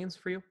it Aliens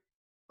for you?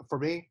 For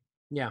me,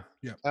 Yeah.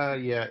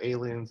 yeah,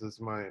 Aliens is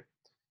my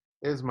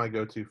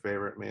go-to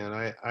favorite,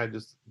 man. I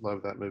just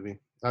love that movie.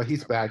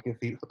 He's back if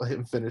he let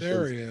him finish.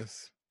 there his- he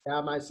is. Yeah,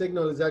 my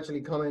signal is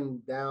actually coming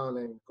down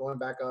and going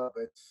back up.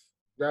 It's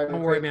driving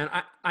Don't me worry, crazy.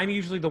 man. I'm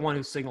usually the one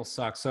whose signal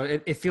sucks, so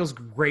it feels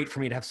great for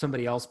me to have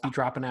somebody else be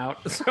dropping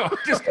out. So I'm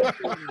just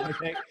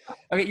okay.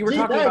 You were Gee,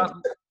 talking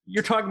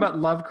thanks. about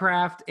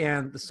Lovecraft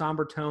and the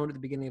somber tone at the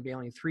beginning of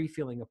Alien 3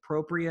 feeling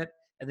appropriate,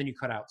 and then you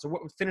cut out.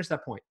 So finish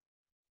that point.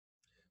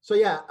 So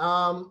yeah,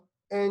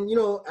 and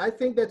I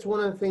think that's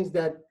one of the things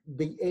that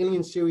the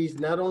Alien series,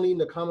 not only in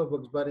the comic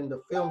books but in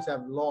the films,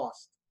 have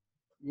lost.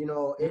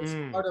 It's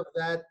part of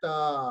that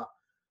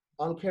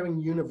uncaring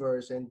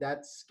universe and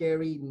that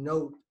scary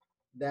note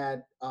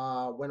that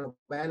when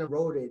O'Bannon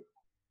wrote it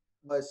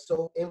was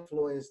so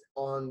influenced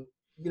on.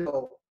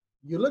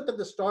 You looked at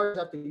the stars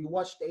after you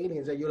watched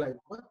Aliens and you're like,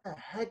 what the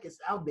heck is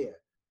out there?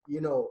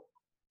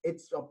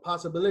 It's a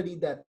possibility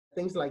that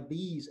things like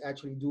these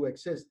actually do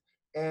exist.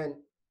 And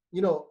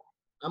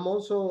I'm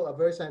also a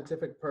very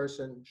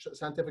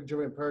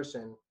scientific-driven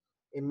person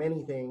in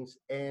many things,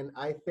 and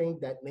I think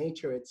that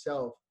nature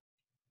itself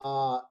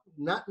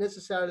not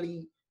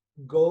necessarily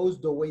goes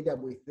the way that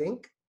we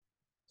think.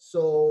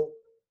 So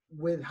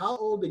with how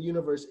old the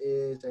universe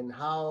is and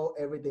how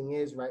everything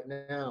is right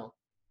now,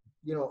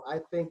 I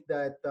think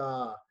that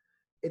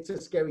it's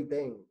a scary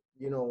thing,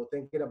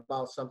 thinking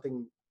about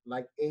something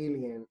like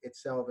Alien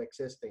itself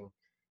existing.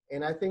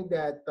 And I think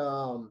that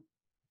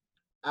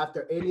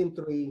after Alien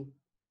 3,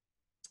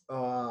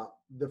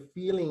 the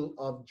feeling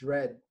of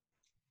dread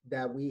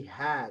that we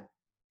had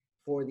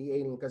for the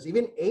alien, because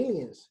even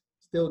Aliens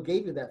still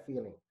gave you that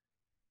feeling.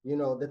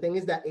 The thing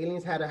is that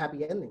Aliens had a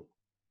happy ending.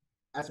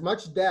 As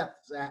much death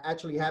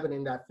actually happened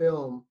in that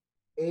film,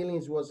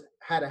 Aliens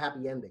had a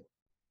happy ending.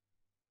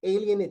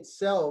 Alien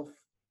itself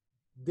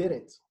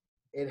didn't.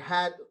 It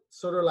had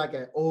sort of like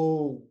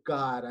oh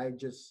God, I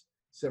just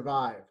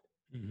survived.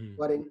 Mhm.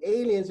 But in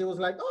Aliens, it was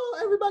like, oh,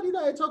 everybody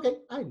died. It's okay.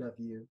 I love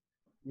you.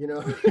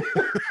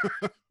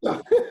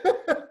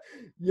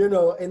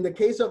 In the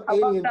case of I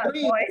love Alien that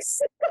 3,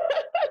 voice.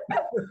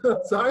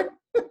 sorry?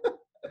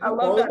 I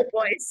love that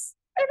voice.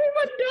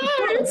 Everyone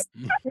dies.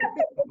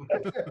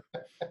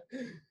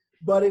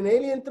 But in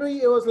Alien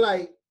 3, it was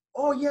like,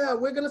 oh yeah,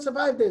 we're gonna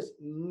survive this.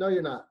 No,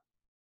 you're not.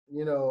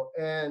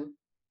 And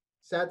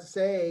sad to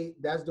say,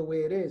 that's the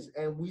way it is.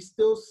 And we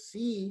still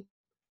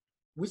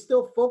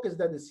focus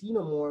that the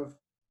xenomorph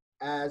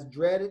as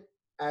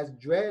a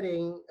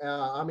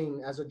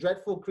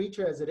dreadful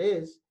creature as it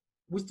is,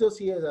 we still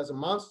see it as a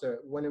monster,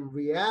 when in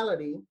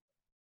reality,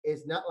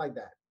 it's not like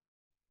that.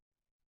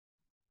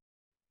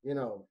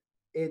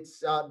 It's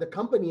the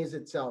company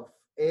itself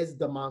is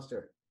the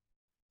monster.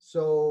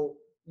 So,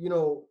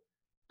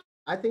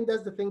 I think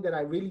that's the thing that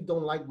I really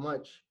don't like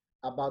much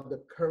about the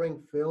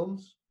current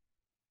films,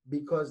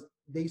 because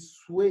they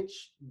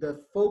switch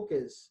the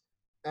focus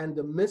and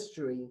the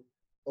mystery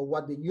of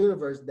what the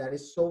universe that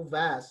is so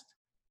vast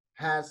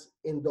has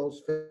in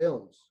those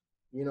films,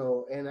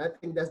 and I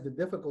think that's the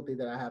difficulty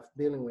that I have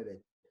dealing with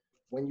it.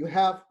 When you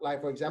have, like,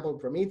 for example,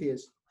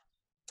 Prometheus,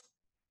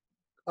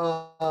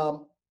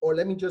 or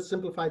let me just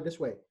simplify it this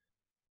way.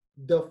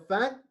 The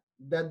fact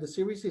that the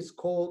series is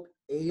called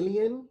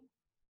Alien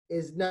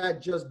is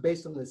not just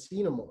based on the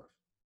xenomorph.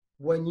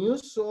 When you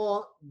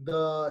saw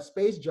the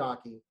space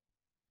jockey,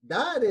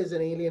 that is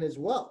an alien as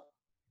well.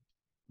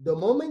 The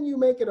moment you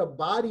make it a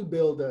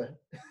bodybuilder,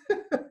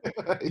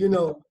 you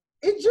know,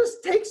 it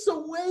just takes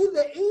away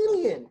the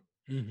alien.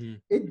 Mm-hmm.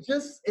 It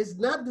just is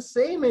not the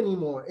same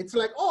anymore. It's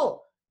like,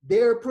 oh,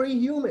 they're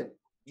pre-human.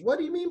 What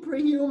do you mean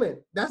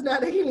pre-human? That's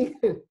not alien.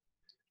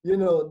 You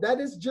know, that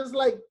is just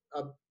like,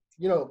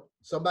 you know,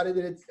 somebody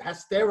that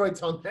has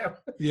steroids on them.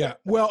 Yeah.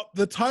 Well,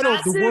 the title,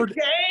 the word.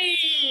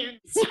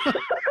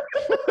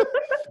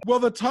 Well,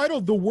 the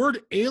title, the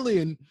word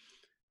alien,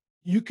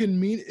 you can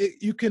mean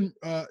you can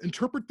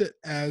interpret that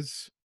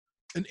as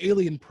an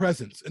alien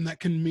presence, and that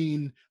can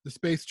mean the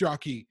space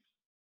jockey,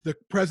 the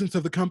presence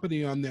of the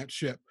company on that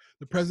ship,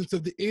 the presence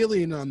of the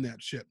alien on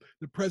that ship,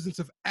 the presence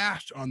of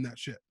Ash on that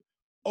ship.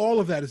 All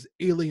of that is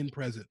alien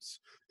presence.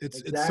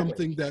 It's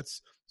something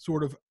that's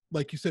sort of,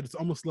 like you said, it's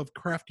almost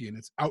Lovecraftian.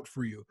 It's out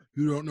for you.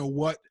 You don't know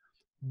what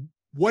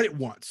it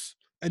wants,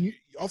 and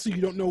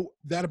you don't know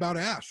that about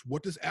Ash.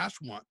 What does Ash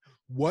want?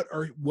 What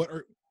are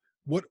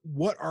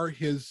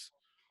his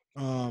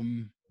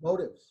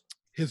motives?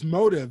 His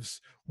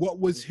motives. What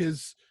was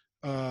his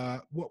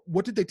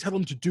what did they tell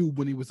him to do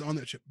when he was on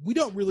that ship? We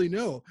don't really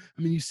know.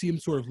 I mean, you see him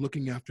sort of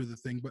looking after the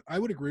thing, but I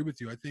would agree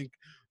with you. I think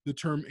the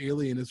term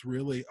alien is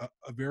really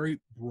a very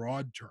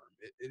broad term.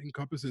 It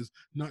encompasses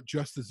not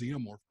just the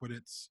xenomorph, but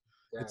it's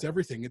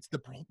everything. It's the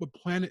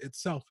planet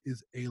itself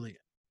is alien.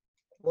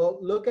 Well,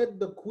 look at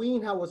the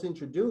Queen, how it was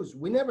introduced.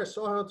 We never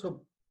saw her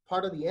until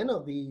part of the end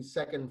of the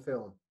second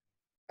film.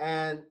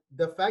 And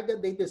the fact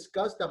that they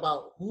discussed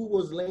about who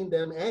was laying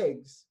them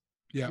eggs,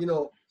 you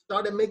know,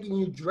 started making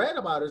you dread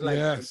about it. It's like,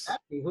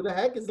 exactly, who the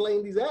heck is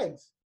laying these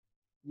eggs?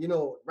 You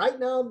know, right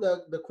now,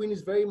 the Queen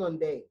is very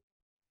mundane.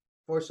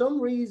 For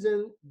some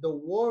reason, the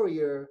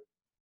warrior,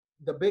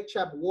 the big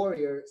chap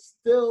warrior,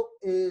 still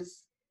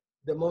is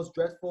the most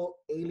dreadful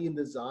alien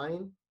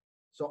design.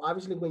 So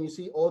obviously, when you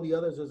see all the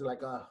others, it's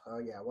like, oh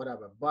yeah,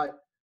 whatever. But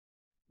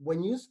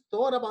when you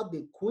thought about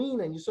the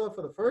Queen and you saw it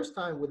for the first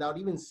time without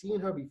even seeing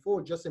her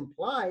before, just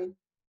implied,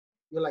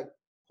 you're like,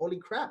 holy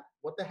crap,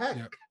 what the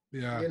heck?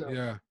 Yeah, you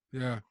know?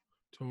 yeah,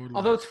 totally.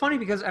 Although it's funny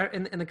because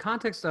in the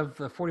context of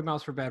the 40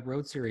 Miles for Bad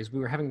Road series, we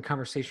were having a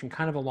conversation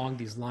kind of along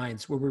these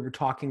lines where we were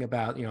talking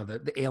about, you know, the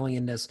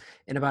alienness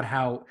and about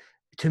how,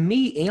 to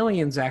me,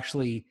 aliens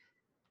actually,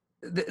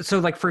 so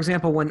like, for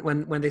example,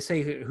 when they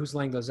say who's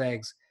laying those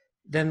eggs,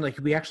 then like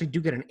we actually do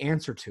get an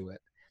answer to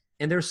it.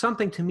 And there's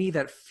something to me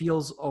that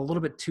feels a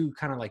little bit too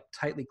kind of like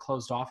tightly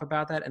closed off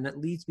about that. And that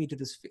leads me to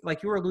this,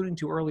 like you were alluding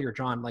to earlier,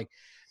 John, like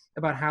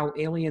about how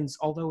Aliens,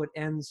 although it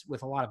ends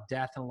with a lot of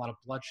death and a lot of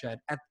bloodshed,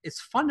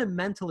 it's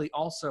fundamentally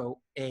also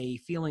a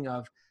feeling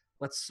of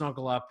let's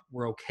snuggle up,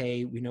 we're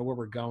okay, we know where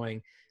we're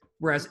going.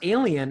 Whereas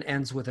Alien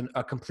ends with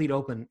a complete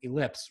open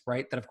ellipse,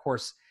 right? That of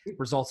course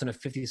results in a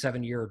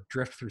 57-year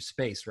drift through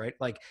space, right?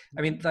 Like,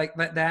 I mean, like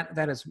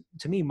that is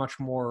to me much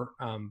more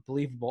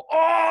believable.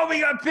 Oh,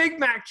 we got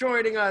Big Mac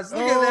joining us. Look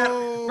at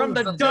that from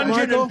the dungeon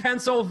Michael? in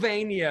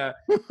Pennsylvania.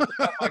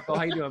 Michael,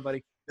 how you doing,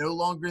 buddy? No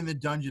longer in the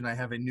dungeon. I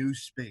have a new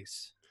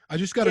space. I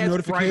just got a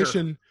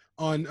notification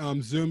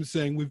on Zoom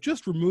saying we've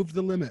just removed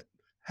the limit.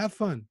 Have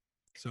fun.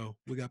 So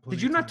we got plenty.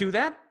 Did you not do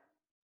that?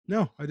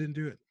 No, I didn't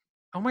do it.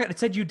 Oh my God, it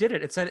said you did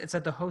it. It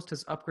said the host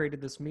has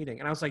upgraded this meeting.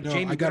 And I was like,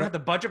 Jamie, I don't have the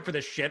budget for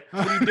this shit.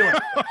 What are you doing?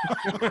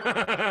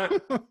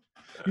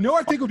 You know,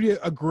 I think would be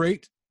a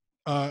great,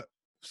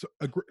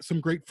 some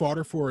great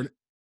fodder for an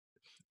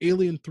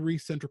Alien 3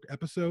 centric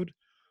episode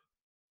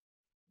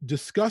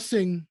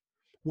discussing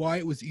why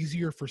it was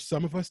easier for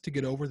some of us to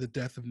get over the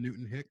death of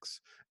Newton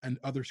Hicks and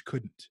others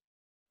couldn't.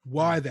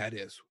 Why that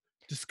is.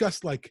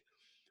 Discuss, like,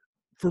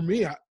 for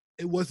me,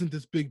 it wasn't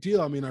this big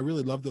deal. I mean, I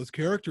really love those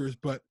characters,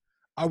 but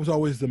I was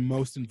always the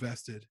most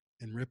invested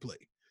in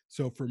Ripley.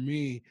 So for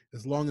me,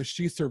 as long as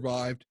she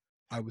survived,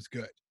 I was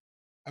good.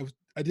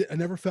 I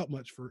never felt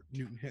much for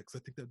Newton Hicks. I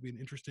think that'd be an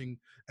interesting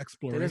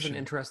exploration. It is an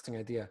interesting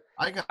idea.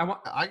 I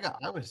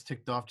was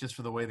ticked off just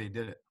for the way they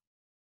did it.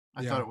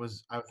 I thought it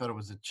was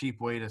a cheap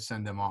way to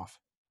send them off.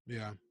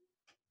 Yeah.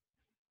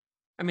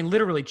 I mean,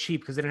 literally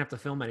cheap because they didn't have to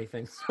film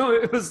anything. So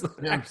it was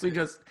actually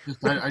just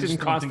didn't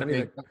cost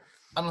anything.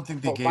 I don't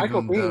think they gave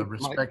him the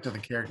respect of the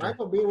character.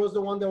 Michael B was the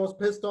one that was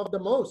pissed off the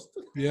most.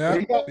 Yeah.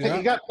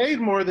 He got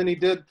paid more than he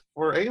did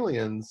for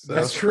Aliens. So.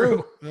 That's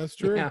true. That's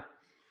true. Yeah.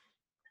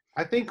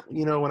 I think,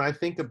 you know, when I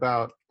think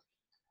about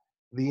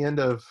the end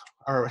of,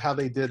 or how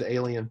they did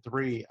Alien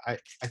 3, I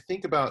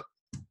think about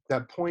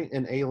that point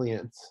in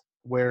Aliens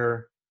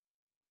where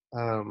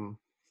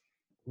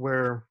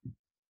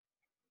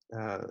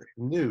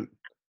Newt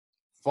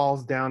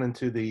falls down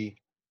into the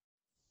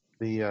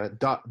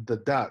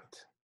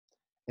duct.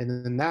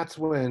 And then that's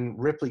when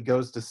Ripley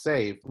goes to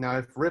save. Now,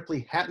 if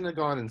Ripley hadn't have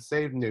gone and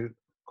saved Newt,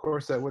 of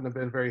course, that wouldn't have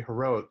been very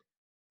heroic.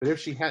 But if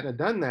she hadn't have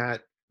done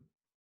that,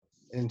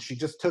 and she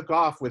just took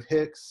off with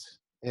Hicks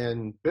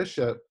and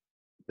Bishop,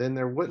 then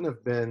there wouldn't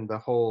have been the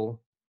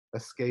whole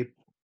escape.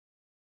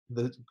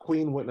 The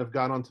Queen wouldn't have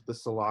got onto the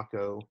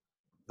Sulaco.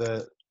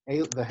 The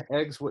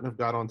eggs wouldn't have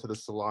got onto the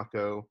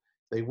Sulaco.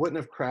 They wouldn't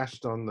have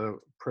crashed on the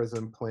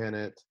prison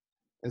planet.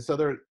 And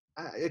so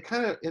it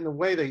kind of, in a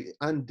way, they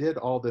undid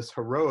all this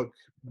heroic,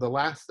 the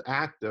last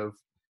act of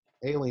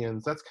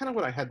Aliens, that's kind of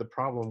what I had the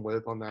problem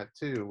with on that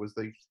too. Was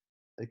they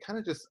kind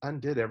of just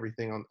undid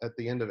everything at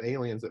the end of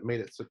Aliens that made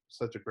it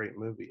such a great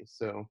movie.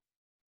 So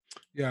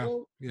Yeah.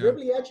 Well, Yeah.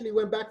 Ripley actually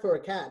went back for a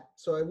cat,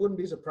 so it wouldn't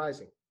be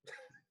surprising.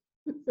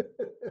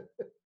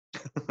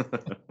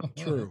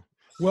 True.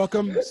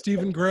 Welcome,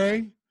 Stephen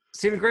Gray.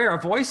 Stephen Gray, our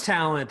voice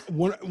talent.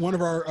 One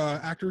of our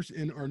actors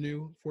in our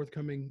new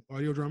forthcoming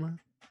audio drama.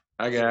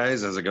 Hi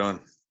guys, how's it going?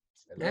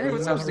 Hey,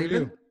 what's up, How are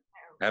Stephen? you?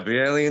 Happy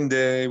Alien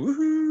Day!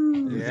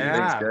 Woohoo! Yeah.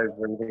 Thanks guys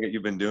for everything that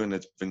you've been doing.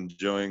 It's been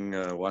enjoying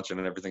watching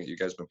and everything that you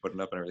guys been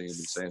putting up and everything you've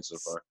been saying so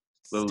far.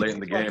 A little late in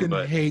the game, Fucking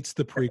but hates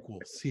the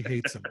prequels. He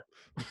hates them.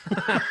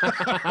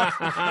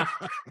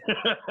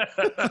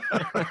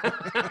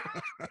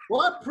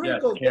 What yeah,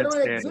 prequels? They can't don't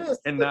stand it.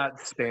 exist. And not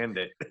stand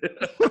it.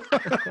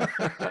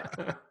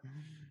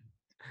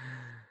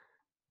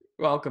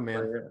 Welcome,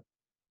 man.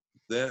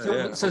 Yeah, So,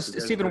 yeah. so Hope you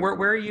guys Stephen, are where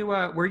doing are you?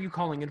 Where are you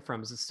calling in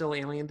from? Is it still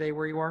Alien Day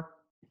where you are?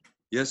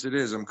 Yes, it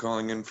is. I'm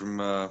calling in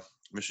from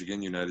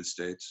Michigan, United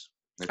States.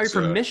 Are you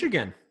from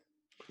Michigan?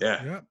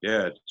 Yeah, Yep.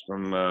 yeah. It's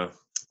from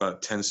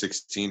about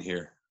 10:16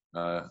 here.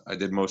 I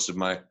did most of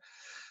my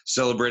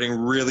celebrating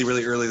really,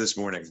 really early this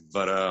morning,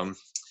 but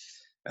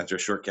after a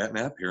short cat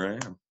nap, here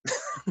I am.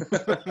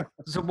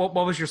 So what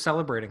was your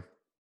celebrating?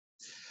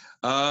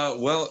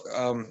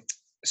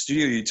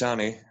 Studio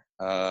Yutani,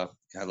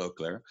 hello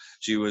Clara.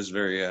 She was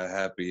very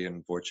happy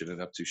and fortunate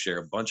enough to share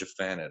a bunch of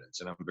fan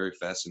edits, and I'm very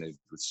fascinated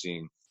with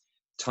seeing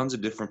tons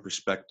of different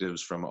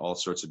perspectives from all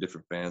sorts of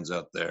different fans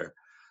out there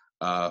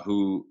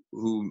who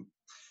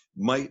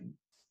might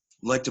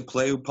like to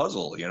play a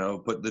puzzle,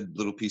 put the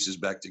little pieces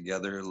back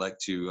together, like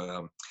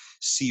to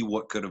see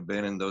what could have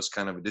been in those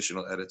kind of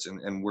additional edits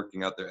and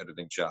working out their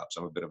editing chops.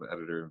 I'm a bit of an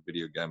editor and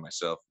video guy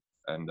myself.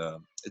 And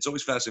it's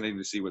always fascinating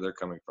to see where they're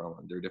coming from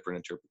and their different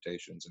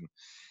interpretations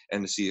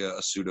and to see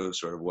a pseudo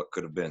sort of what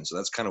could have been. So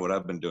that's kind of what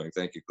I've been doing.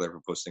 Thank you, Claire, for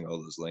posting all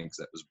those links.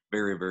 That was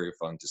very, very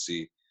fun to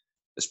see,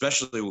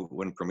 especially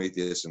when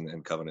Prometheus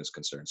and Covenant is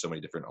concerned. So many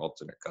different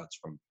alternate cuts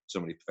from so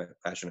many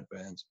passionate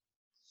fans.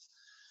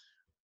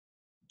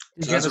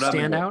 Did you have a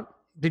standout?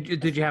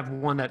 Did you have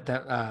one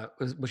that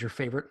was your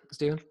favorite,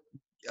 Steven?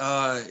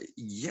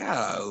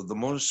 Yeah, the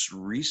most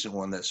recent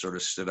one that sort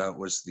of stood out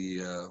was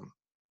the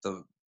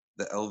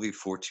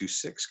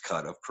LV-426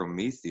 cut of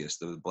Prometheus,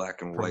 the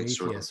black and white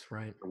sort of,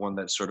 right. The one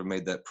that sort of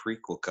made that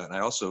prequel cut. And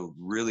I also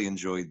really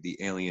enjoyed the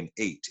Alien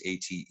 8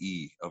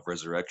 ATE of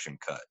Resurrection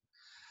cut.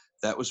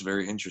 That was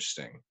very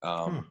interesting.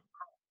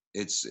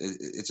 It's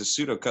a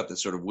pseudo cut that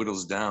sort of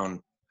whittles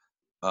down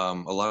a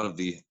lot of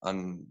the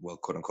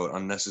quote unquote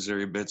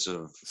unnecessary bits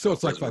of. So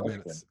it's like 5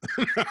 minutes.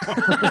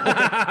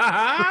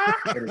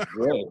 It's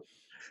great.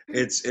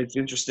 It's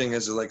interesting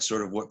as like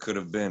sort of what could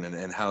have been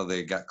and how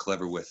they got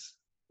clever with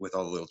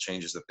all the little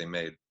changes that they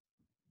made.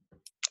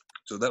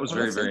 So that was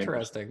very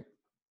interesting.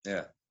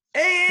 Yeah.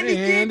 Hey, Andy,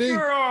 Hey, Andy.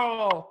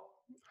 girl.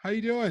 How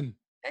you doing?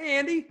 Hey,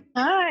 Andy.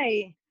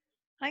 Hi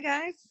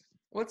guys.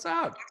 What's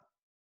up?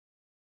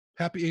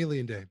 Happy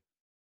Alien Day.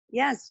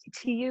 Yes,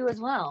 to you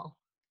as well.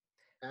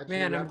 Actually,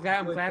 Man, I'm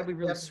glad we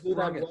really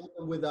sprung it.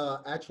 with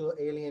actual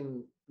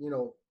alien,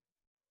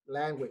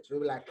 language. We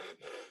were like.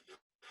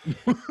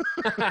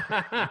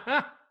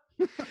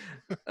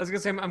 I was gonna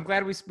say, I'm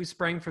glad we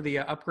sprang for the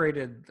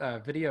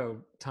upgraded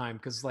video time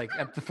because, like,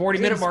 at the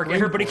 40-minute mark,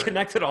 everybody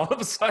connected all of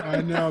a sudden.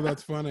 I know,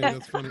 that's funny.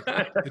 That's funny.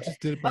 It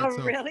just did it by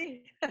itself.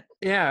 Really?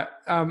 Yeah,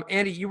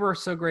 Andy, you were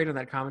so great on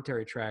that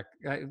commentary track.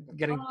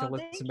 Getting to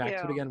listen back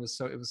to it again was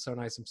so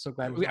nice. I'm so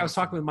glad. I was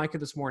talking with Micah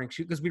this morning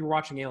because we were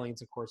watching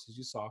Aliens, of course, as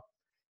you saw,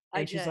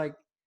 and she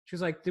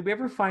was like, did we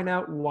ever find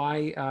out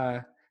why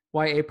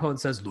Apone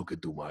says, "Look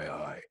into my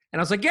eye"? And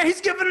I was like, yeah,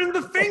 he's giving him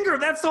the finger.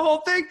 That's the whole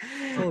thing.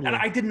 Totally. And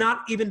I did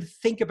not even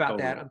think about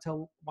that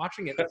until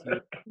watching it with you.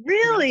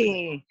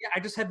 Really? Yeah, I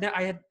just had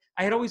I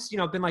had always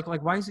been like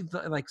why is he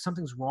like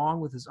something's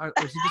wrong with his? Or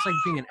is he just like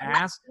being an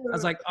ass? I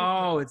was like,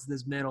 oh, it's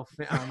this middle.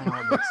 I don't know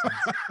how it makes sense.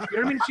 You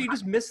know what I mean? So you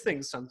just miss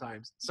things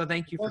sometimes. So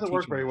thank you for teaching. It doesn't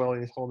work very well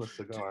when he's holding a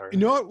cigar. You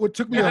know what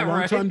took me a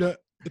long time to.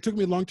 It took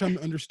me a long time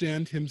to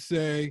understand him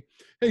say,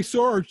 "Hey,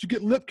 Sarge, you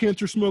get lip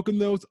cancer smoking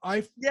those?"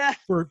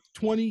 For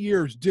 20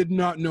 years, did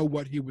not know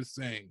what he was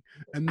saying.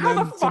 And how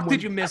then the fuck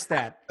did you miss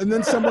that? And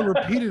then someone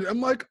repeated it. I'm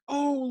like,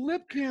 "Oh,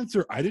 lip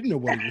cancer." I didn't know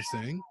what he was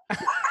saying.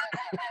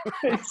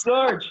 Hey,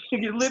 Sarge,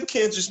 you get lip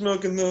cancer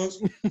smoking those.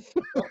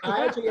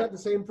 I actually had the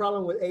same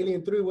problem with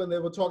Alien 3 when they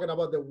were talking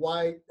about the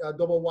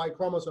double Y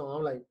chromosome.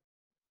 I'm like,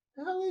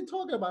 the hell are they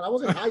talking about? I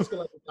was in high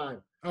school at the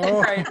time.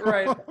 Oh,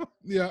 right.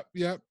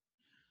 Yep.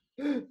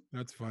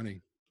 That's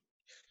funny.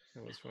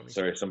 That was funny.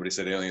 Sorry, somebody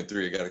said Alien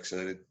 3. I got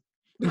excited.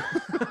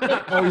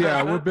 Oh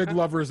yeah, we're big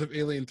lovers of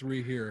Alien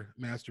 3 here.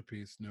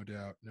 Masterpiece, no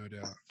doubt.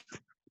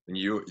 And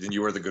you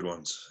are the good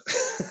ones.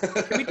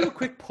 Can we do a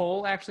quick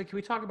poll? Actually, can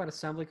we talk about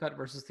assembly cut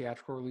versus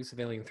theatrical release of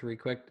Alien 3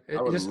 quick?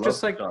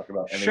 Just like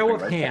show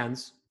of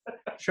hands.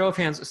 Show of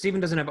hands. Steven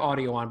doesn't have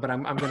audio on, but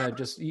I'm gonna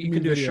just you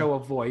can do a show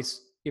of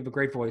voice. You have a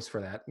great voice for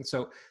that. And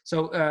so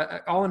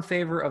all in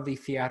favor of the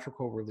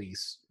theatrical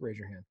release, raise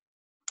your hand.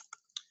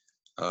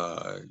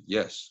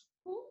 Yes.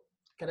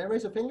 Can I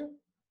raise a finger?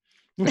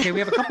 Okay, we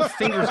have a couple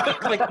fingers,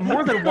 like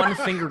more than one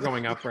finger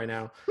going up right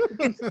now.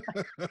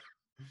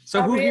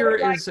 So I who really here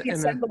like is the in the?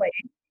 assembly.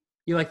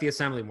 You like the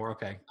assembly more?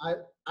 Okay.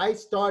 I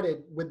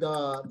started with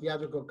the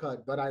theatrical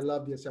cut, but I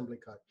love the assembly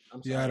cut.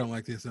 I'm sorry. Yeah, I don't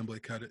like the assembly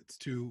cut. It's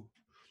too.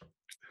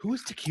 Who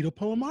is Taquito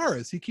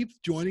Palomares? He keeps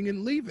joining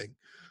and leaving.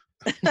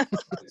 I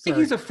think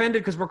he's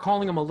offended because we're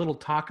calling him a little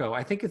taco.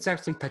 I think it's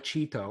actually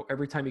tachito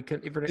every time he can.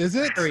 Is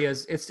it? There he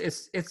is. It's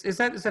is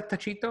that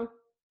tachito?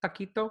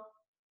 Taquito?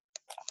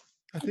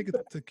 I think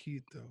it's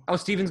Taquito. Oh,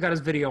 Steven's got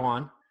his video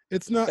on.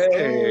 It's not.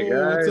 Hey,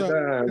 guys, it's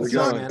how's it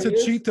not going?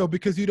 Tachito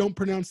because you don't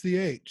pronounce the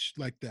H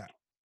like that.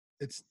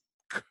 It's.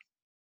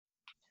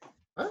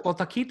 Well,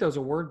 taquito's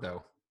a word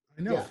though.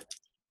 I know.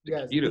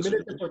 Yes, Taquitos.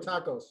 limited for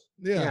tacos.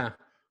 Yeah.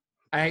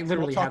 I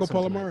literally Taco had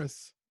some tonight.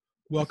 Palomares.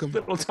 Welcome.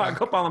 Little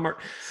taco Palomar.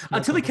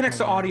 Until he connects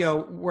to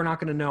audio, we're not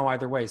going to know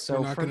either way.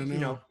 So We're not for, gonna you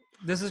know, know.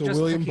 this is So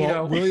just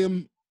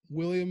taquito.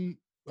 William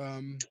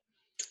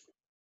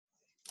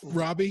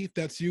Robbie, if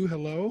that's you,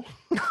 hello.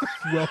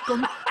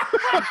 Welcome.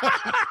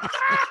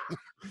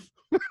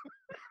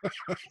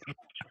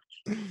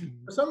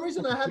 For some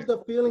reason, I had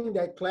the feeling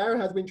that Clara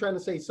has been trying to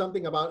say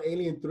something about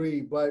Alien 3,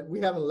 but we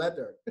haven't let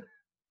her.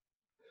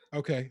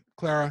 Okay,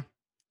 Clara,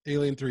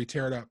 Alien 3,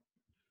 tear it up.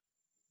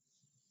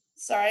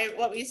 Sorry,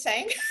 what were you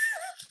saying?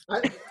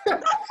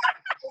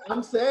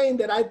 I'm saying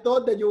that I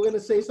thought that you were going to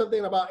say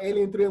something about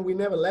Alien 3 and we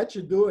never let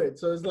you do it.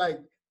 So it's like,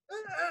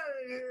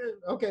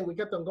 okay, we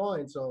kept on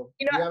going. So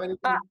You know, do you have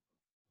anything?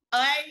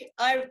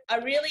 I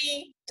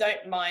really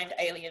don't mind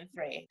Alien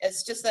 3.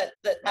 It's just that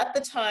at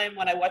the time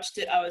when I watched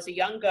it, I was a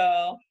young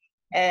girl,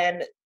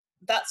 and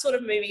that sort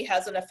of movie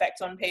has an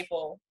effect on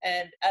people.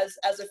 And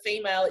as a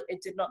female,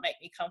 it did not make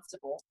me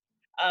comfortable.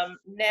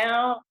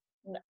 Now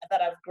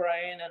that I've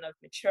grown and I've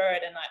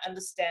matured and I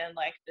understand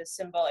like the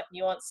symbolic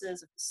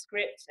nuances of the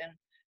script and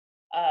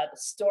the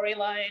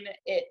storyline,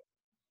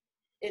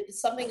 it's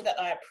something that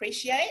I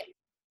appreciate.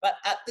 But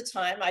at the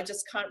time, I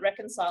just can't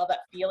reconcile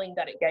that feeling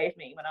that it gave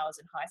me when I was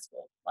in high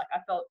school. Like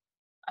I felt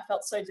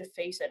so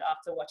defeated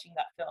after watching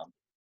that film,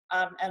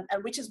 and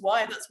which is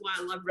why that's why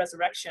I love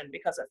Resurrection,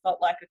 because it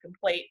felt like a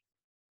complete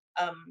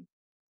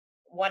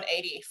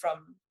 180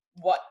 from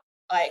what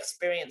I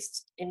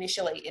experienced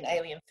initially in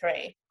Alien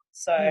 3.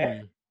 So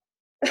I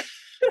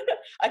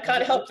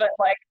can't help but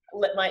like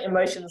let my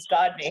emotions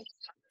guide me.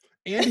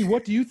 Andy,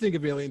 what do you think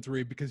of Alien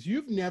 3? Because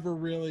you've never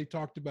really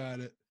talked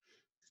about it.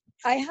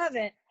 I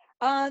haven't.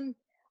 I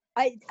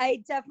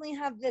definitely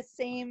have the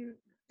same.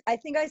 I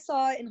think I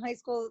saw it in high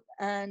school,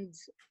 and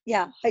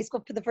high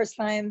school for the first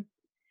time.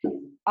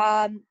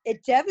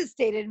 It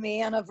devastated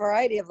me on a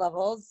variety of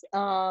levels.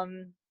 I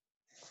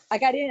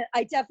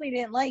definitely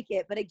didn't like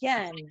it, but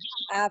again,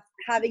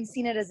 having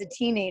seen it as a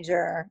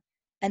teenager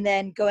and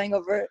then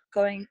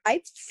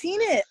I've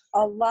seen it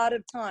a lot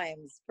of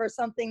times for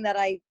something that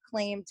I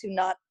claim to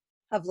not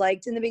have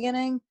liked in the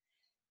beginning.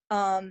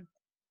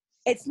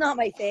 It's not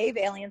my fave.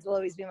 Aliens will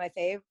always be my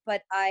fave,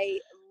 but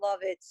I love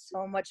it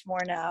so much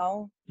more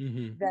now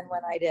than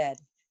when I did.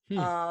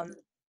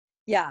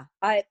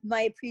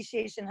 My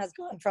appreciation has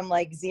gone from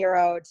like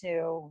 0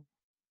 to,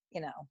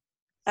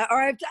 or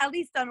I've at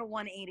least done a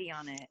 180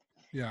 on it.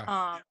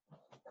 Yeah.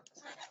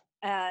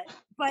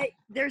 But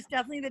there's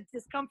definitely the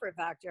discomfort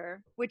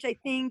factor, which I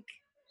think,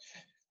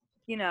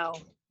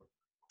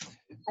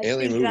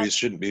 Alien movies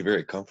shouldn't be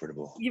very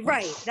comfortable. You're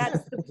right.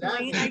 That's the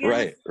point, I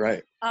guess.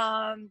 Right.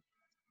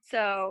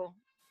 So,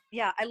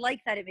 yeah, I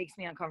like that it makes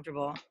me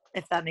uncomfortable,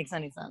 if that makes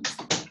any sense.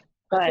 I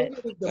But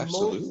think it's the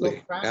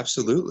Absolutely. most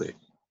Absolutely.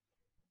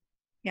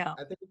 yeah,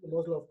 I think it's the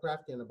most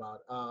Lovecraftian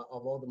about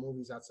of all the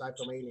movies aside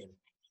from Alien.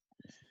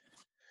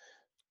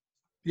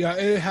 Yeah,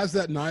 it has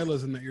that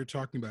nihilism that you're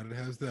talking about. It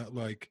has that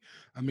like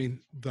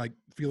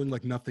feeling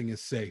like nothing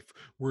is safe,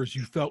 whereas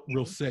you felt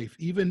real safe.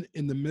 Even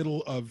in the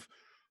middle of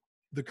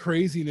the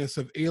craziness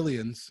of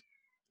Aliens,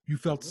 you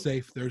felt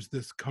safe. There's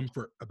this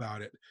comfort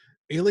about it.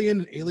 Alien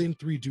and Alien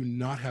 3 do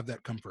not have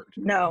that comfort.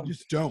 No. You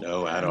just don't.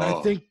 No, at and all.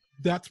 I think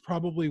that's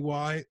probably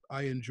why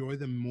I enjoy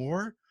them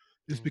more,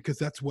 is because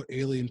that's what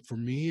Alien for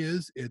me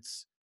is.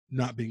 It's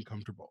not being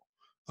comfortable.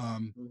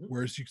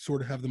 Whereas you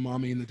sort of have the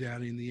mommy and the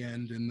daddy in the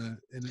end, and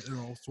it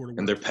all sort of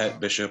And their works pet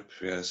out. bishop,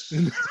 yes.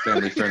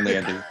 Family friendly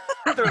ending.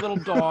 Their little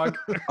dog.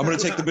 I'm going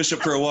to take the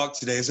bishop for a walk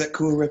today. Is that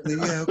cool, Ripley?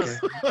 Yeah, okay.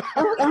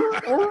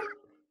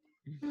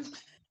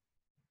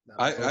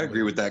 I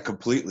agree with that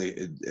completely.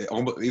 It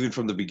almost, even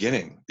from the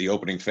beginning, the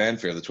opening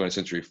fanfare of the 20th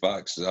Century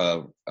Fox,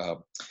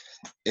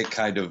 it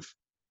kind of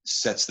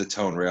sets the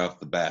tone right off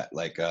the bat.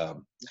 Like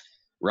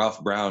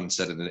Ralph Brown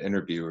said in an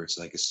interview, where it's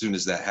like as soon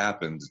as that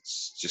happens,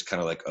 it's just kind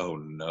of like, oh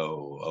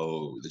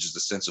no, there's just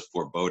a sense of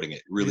foreboding.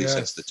 It really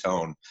sets the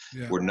tone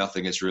where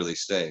nothing is really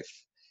safe.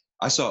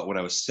 I saw it when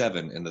I was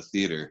 7 in the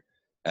theater,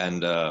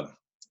 and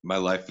my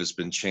life has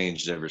been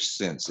changed ever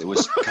since. It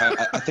was kind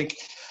of,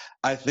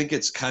 I think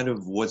it's kind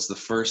of what's the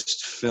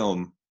first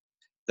film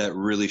that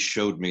really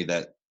showed me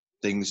that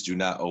things do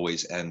not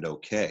always end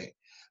okay,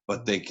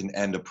 but they can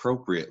end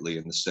appropriately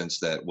in the sense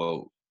that,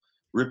 well,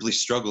 Ripley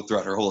struggled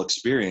throughout her whole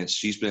experience.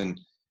 She's been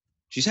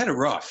she's had it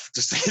rough,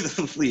 to say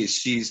the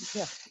least.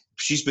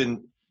 She's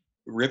been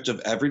ripped of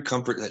every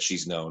comfort that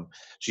she's known.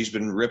 She's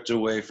been ripped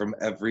away from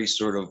every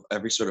sort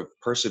of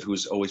person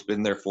who's always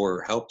been there for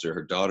her, helped her.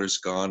 Her daughter's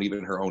gone.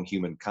 Even her own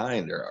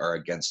humankind are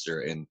against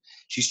her, and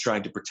she's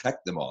trying to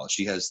protect them all.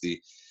 She has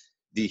the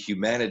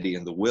humanity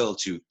and the will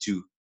to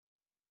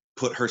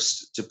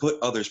put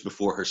others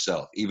before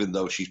herself, even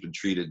though she's been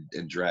treated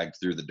and dragged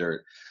through the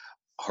dirt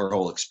her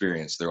whole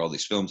experience through all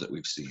these films that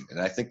we've seen.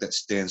 And I think that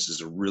stands as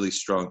a really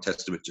strong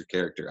testament to her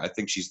character. I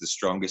think she's the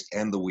strongest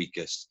and the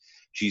weakest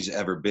she's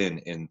ever been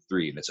in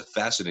 3, and it's a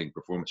fascinating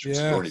performance from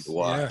Sigourney to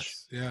watch.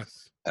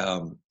 Yes.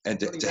 And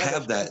to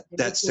have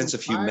that sense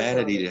of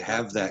humanity, to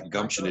have that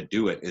gumption to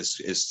do it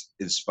is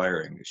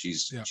inspiring.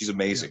 She's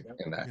amazing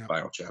in that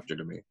final chapter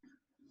to me.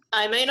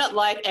 I may not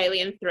like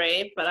Alien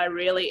 3, but I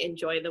really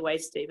enjoy the way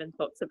Steven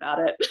talks about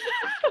it.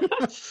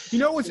 You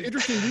know what's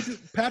interesting?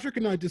 Patrick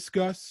and I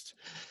discussed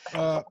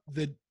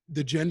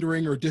the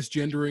gendering or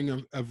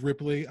disgendering of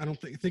Ripley. I don't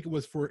think it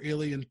was for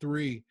Alien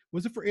 3.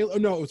 Was it for Alien?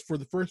 Oh, no, it was for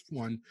the first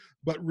one.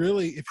 But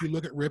really, if you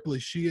look at Ripley,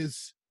 she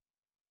is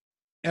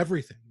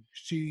everything.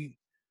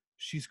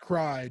 She's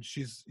cried.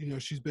 She's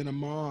been a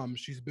mom.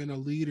 She's been a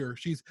leader.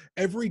 She's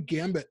every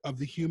gambit of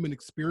the human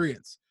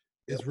experience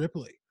is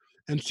Ripley.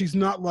 And she's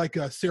not like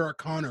a Sarah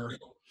Connor,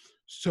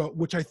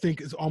 which I think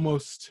is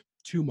almost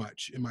too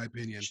much, in my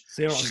opinion.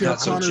 Sarah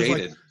Connor's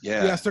jaded.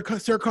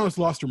 Sarah Connor's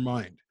lost her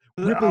mind.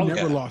 Ripley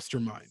never lost her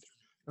mind.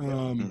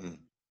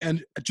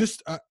 And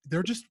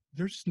they're just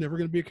never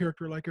going to be a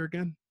character like her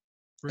again.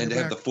 And to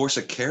have the force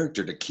of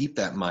character to keep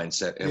that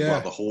mindset, and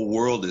while the whole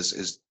world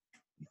is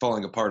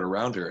falling apart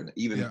around her, and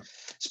even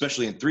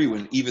especially in 3,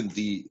 when even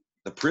the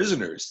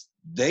prisoners,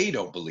 they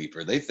don't believe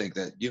her. They think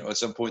that, at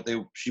some point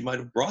she might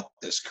have brought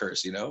this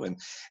curse, and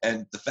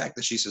the fact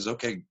that she says,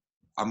 okay,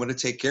 I'm going to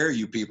take care of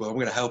you people. I'm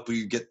going to help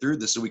you get through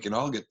this so we can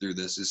all get through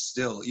this, is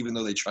still, even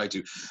though they try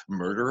to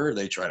murder her,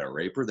 they try to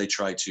rape her, they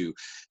try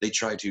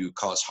to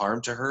cause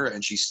harm to her,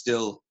 and she's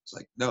still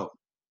like, no,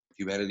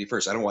 humanity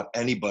first. I don't want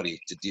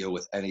anybody to deal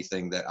with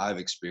anything that I've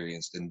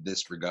experienced in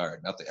this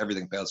regard.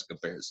 Everything pales in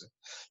comparison.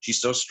 She's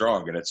so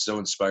strong, and it's so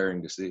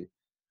inspiring to see.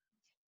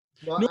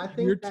 Well, I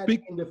think that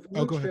in the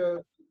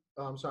future,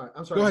 I'm sorry.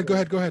 Go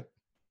ahead.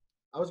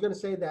 I was going to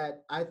say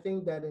that I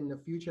think that in the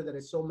future that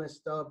is so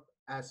messed up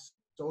as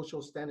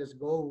social standards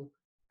go,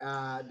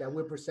 that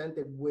we're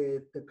presented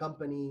with the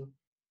company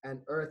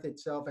and Earth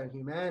itself and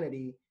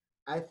humanity.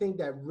 I think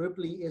that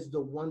Ripley is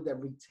the one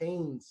that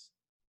retains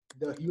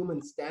the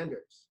human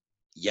standards.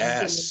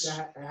 Yes.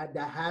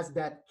 That has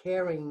that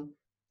caring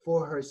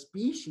for her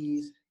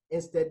species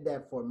instead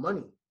that for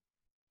money.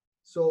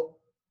 So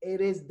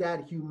it is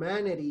that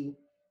humanity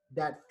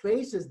that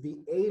faces the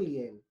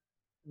alien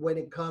when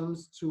it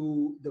comes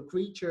to the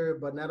creature,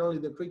 but not only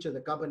the creature, the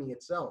company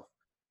itself.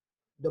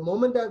 The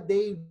moment that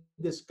they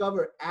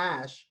discover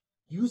Ash,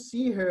 you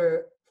see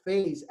her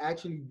face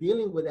actually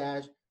dealing with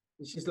Ash,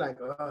 and she's like,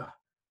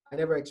 I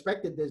never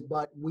expected this,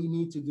 but we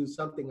need to do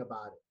something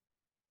about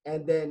it.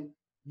 And then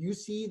you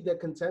see the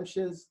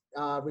contemptuous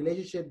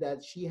relationship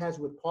that she has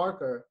with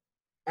Parker,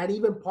 and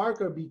even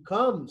Parker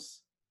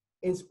becomes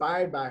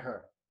inspired by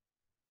her.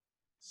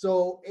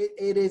 So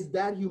it is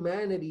that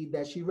humanity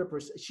that she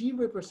represents. She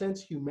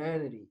represents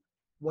humanity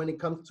when it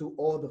comes to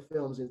all the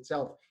films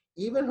itself.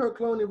 Even her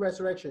Clone in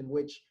Resurrection,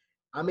 which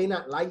I may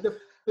not like the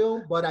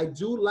film, but I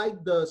do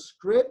like the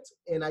script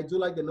and I do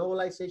like the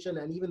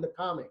novelization and even the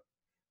comic,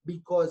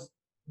 because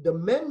the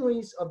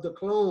memories of the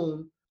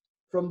clone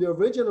from the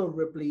original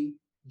Ripley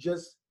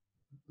just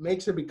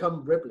makes her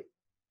become Ripley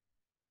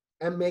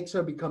and makes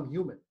her become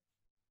human.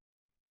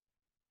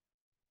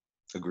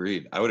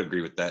 Agreed. I would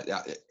agree with that.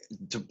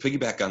 To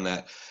piggyback on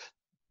that,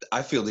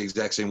 I feel the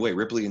exact same way.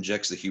 Ripley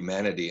injects the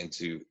humanity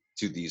into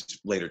these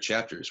later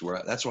chapters,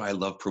 where that's why I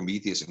love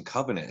Prometheus and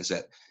Covenant, is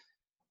that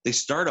they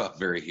start off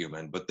very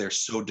human, but they're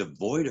so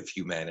devoid of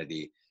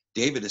humanity.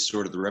 David is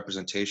sort of the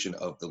representation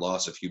of the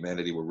loss of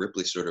humanity, where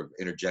Ripley sort of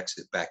interjects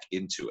it back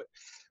into it.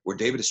 Where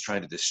David is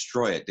trying to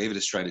destroy it, David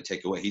is trying to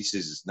take away. He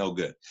says it's no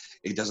good.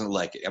 He doesn't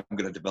like it. I'm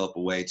going to develop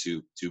a way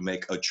to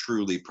make a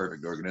truly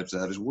perfect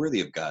organism that is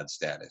worthy of God's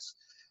status.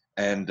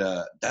 And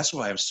that's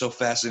why I'm so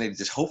fascinated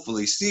to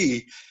hopefully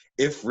see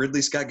if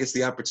Ridley Scott gets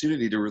the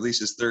opportunity to release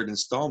his third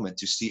installment,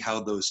 to see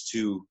how those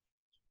two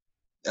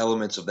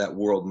elements of that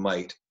world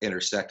might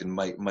intersect and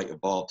might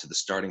evolve to the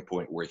starting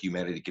point where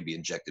humanity can be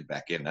injected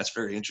back in. That's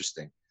very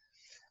interesting.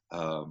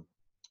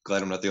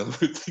 Glad I'm not the only one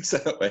who thinks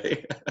that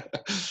way.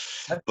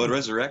 But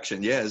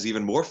Resurrection, is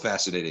even more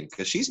fascinating,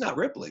 because she's not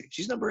Ripley.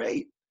 She's number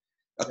 8.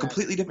 A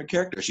completely different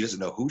character. She doesn't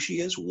know who she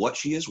is, what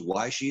she is,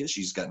 why she is.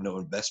 She's got no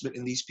investment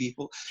in these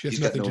people. She's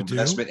got no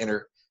investment in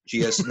her. She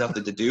has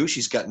nothing to do.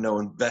 She's got no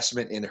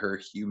investment in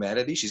her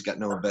humanity. She's got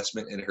no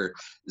investment in her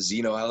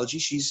xenoology.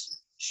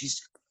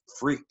 She's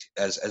freaked,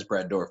 as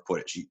Brad Dourif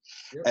put it.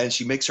 And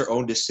she makes her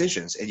own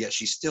decisions, and yet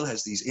she still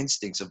has these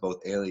instincts of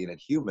both alien and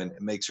human.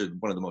 It makes her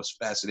one of the most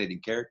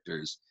fascinating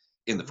characters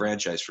in the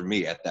franchise for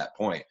me at that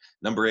point.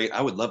 Number 8,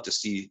 I would love to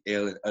see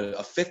a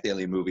 5th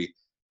Alien movie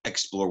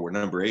explore where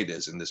number 8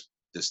 is in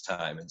this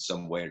time in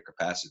some way or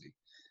capacity.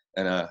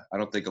 And I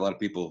don't think a lot of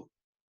people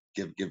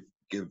give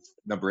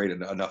number 8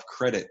 enough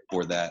credit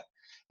for that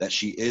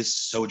she is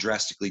so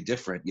drastically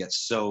different yet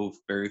so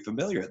very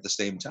familiar at the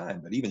same time.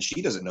 But even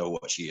she doesn't know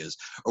what she is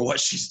or what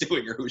she's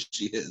doing or who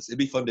she is. It'd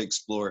be fun to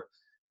explore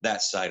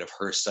that side of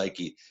her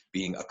psyche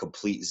being a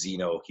complete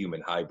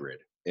xeno-human hybrid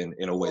in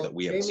a way that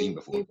we haven't seen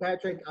before.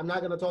 Patrick, I'm not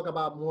going to talk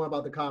more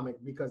about the comic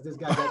because this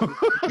guy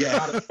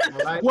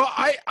right? Well,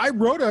 I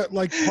wrote a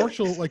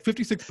partial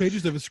 56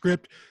 pages of a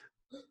script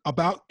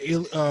about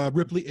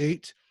Ripley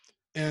 8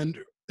 and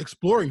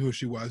exploring who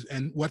she was,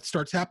 and what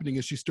starts happening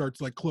is she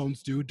starts, like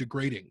clones do,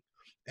 degrading,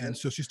 and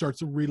so she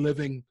starts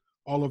reliving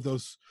all of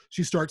those.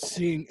 She starts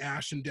seeing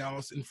Ash and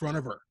Dallas in front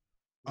of her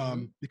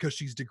because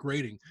she's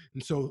degrading,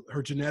 and so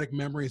her genetic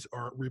memories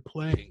are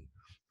replaying.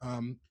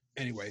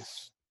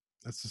 Anyways,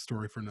 that's the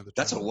story for another time.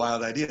 That's a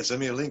wild idea.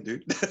 Send me a link,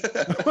 dude.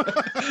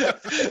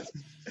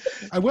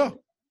 I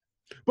will.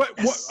 But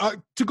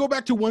to go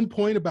back to one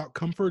point about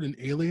comfort and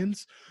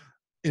aliens,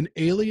 in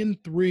Alien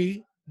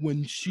 3,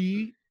 when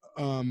she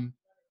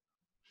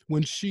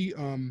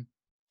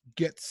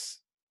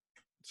gets,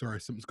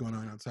 sorry, something's going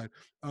on outside.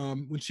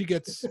 When she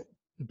gets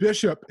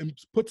Bishop and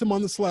puts him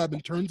on the slab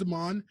and turns him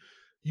on,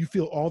 you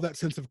feel all that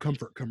sense of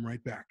comfort come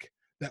right back.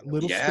 That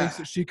little space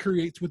that she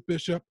creates with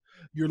Bishop,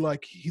 you're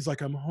like, he's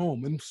like, I'm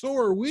home. And so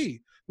are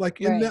we.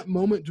 Like in that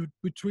moment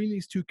between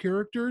these two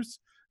characters,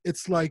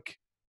 it's like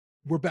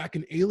we're back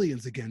in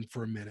Aliens again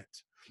for a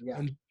minute. Yeah.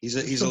 And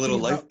he's a little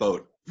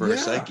lifeboat for her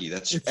psyche.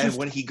 And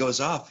when he goes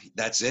off,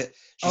 that's it.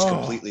 She's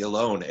completely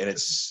alone. And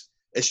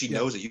she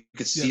knows it. You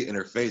could see it in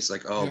her face,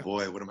 like, oh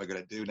boy, what am I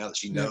gonna do now that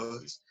she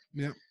knows?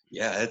 Yeah.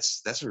 Yeah,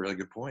 that's a really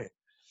good point.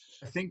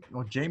 I think,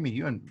 well, Jamie,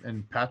 you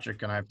and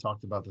Patrick and I have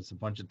talked about this a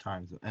bunch of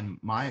times, and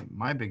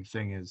my big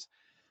thing is,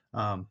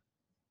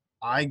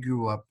 I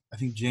grew up. I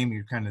think Jamie,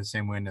 you're kind of the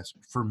same way in this.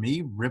 For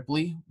me,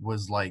 Ripley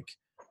was like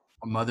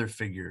a mother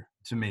figure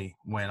to me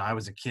when I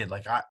was a kid.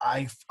 Like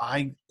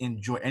I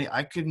enjoy.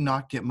 I could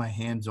not get my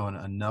hands on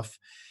enough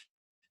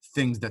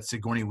things that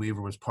Sigourney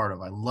Weaver was part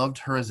of. I loved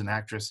her as an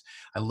actress.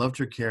 I loved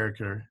her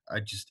character. I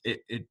just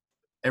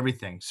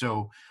everything.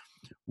 So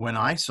when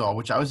I saw,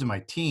 which I was in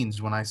my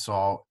teens when I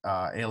saw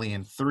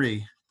Alien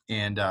 3,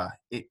 and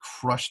it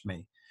crushed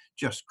me,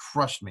 just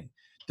crushed me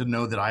to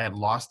know that I had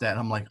lost that. And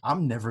I'm like,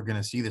 I'm never going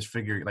to see this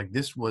figure. Like,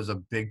 this was a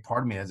big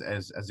part of me as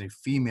a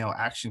female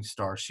action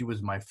star. She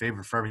was my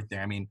favorite for everything.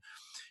 I mean,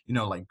 you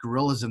know, like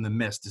Gorillas in the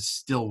Mist is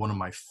still one of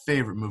my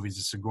favorite movies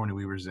that Sigourney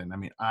Weaver's in. I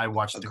mean, I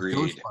watched the Ghostbusters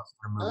movies.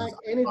 I like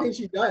anything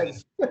she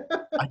does.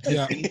 I did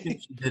anything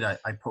she did. I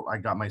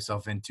got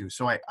myself into.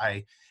 So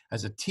I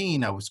as a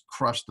teen, I was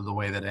crushed to the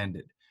way that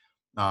ended,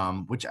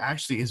 which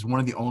actually is one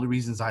of the only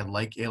reasons I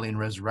like Alien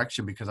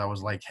Resurrection, because I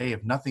was like, hey,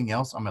 if nothing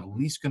else, I'm at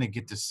least going to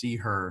get to see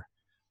her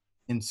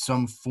in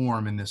some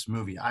form in this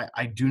movie.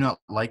 I do not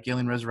like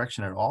Alien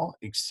Resurrection at all,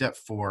 except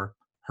for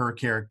her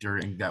character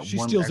in that she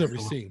one. She steals every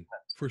scene,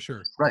 for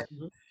sure. Right.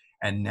 Mm-hmm.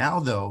 And now,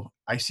 though,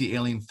 I see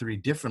Alien 3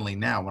 differently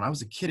now. When I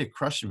was a kid, it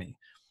crushed me.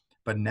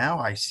 But now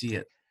I see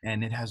it,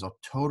 and it has a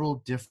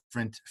total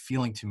different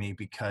feeling to me,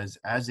 because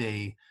as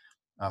a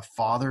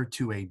father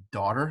to a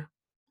daughter,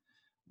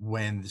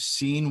 when the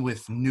scene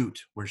with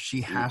Newt, where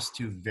she has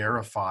to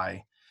verify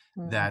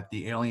that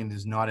the alien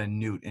is not a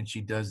Newt, and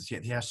he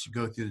has to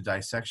go through the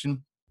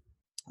dissection,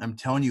 I'm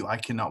telling you, I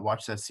cannot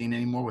watch that scene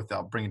anymore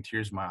without bringing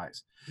tears to my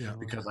eyes. Yeah.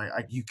 Because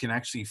you can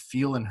actually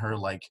feel in her,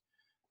 like,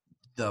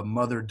 the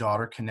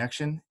mother-daughter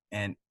connection,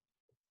 and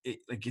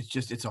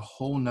it's a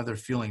whole nother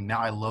feeling. Now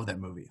I love that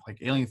movie. Like,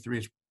 Alien 3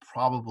 is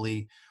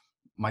probably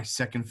my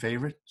second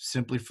favorite,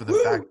 simply for the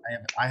fact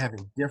I have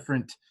a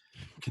different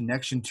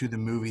connection to the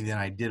movie than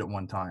I did at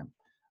one time.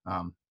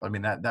 I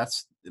mean,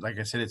 that's, like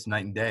I said, it's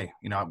night and day.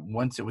 You know,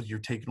 once it was, you're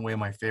taking away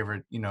my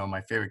favorite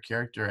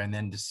character, and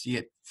then to see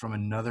it from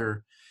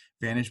another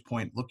vantage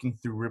point, looking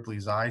through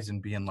Ripley's eyes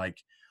and being like,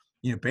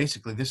 you know,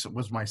 basically this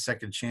was my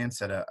second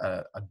chance at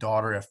a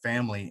daughter, a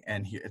family,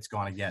 and it's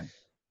gone again.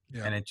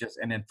 Yeah.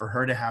 And then for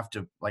her to have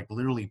to, like,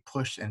 literally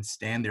push and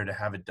stand there to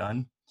have it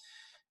done,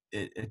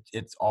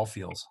 it's all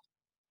feels.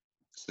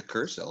 It's the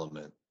curse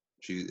element.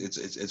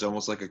 It's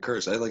almost like a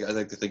curse. I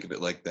like to think of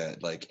it like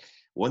that. Like,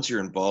 once you're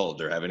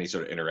involved or have any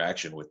sort of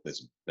interaction with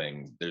this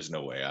thing, there's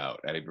no way out.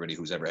 And everybody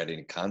who's ever had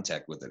any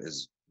contact with it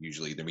is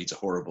usually either meets a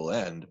horrible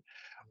end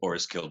or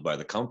is killed by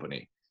the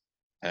company.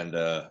 And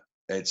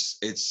it's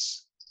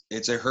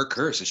her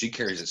curse, and she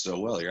carries it so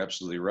well. You're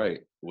absolutely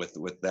right with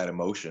that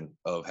emotion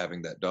of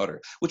having that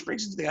daughter, which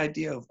brings us to the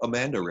idea of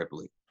Amanda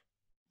Ripley.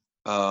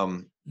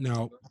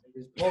 No.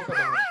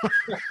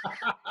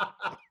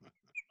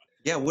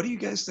 Yeah, what do you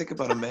guys think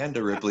about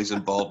Amanda Ripley's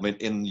involvement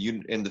in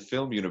the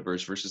film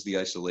universe versus the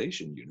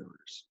isolation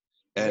universe?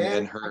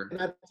 And her.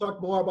 Can I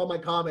talk more about my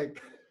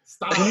comic?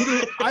 Stop.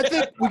 I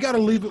think we got to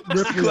leave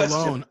Ripley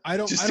alone. I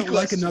don't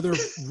like another.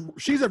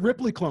 She's a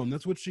Ripley clone.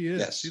 That's what she is.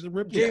 Yes. She's a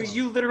Ripley Jamie, clone.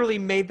 you literally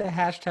made the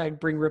hashtag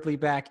bring Ripley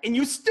back, and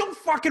you still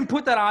fucking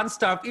put that on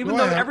stuff, even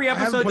though every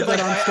episode you're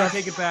like, I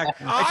take it back.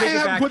 I take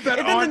it back. Put that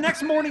and then on. the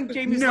next morning,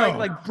 Jamie's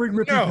like, bring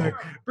Ripley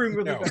back. Bring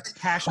Ripley back.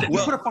 Hashtag. You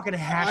put a fucking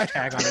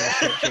hashtag on that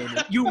shit,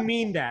 Jamie. You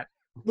mean that.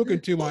 Look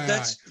into my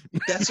eye.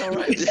 That's all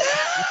right.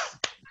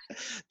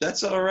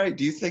 That's all right.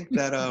 Do you think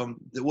that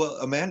well,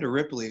 Amanda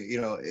Ripley,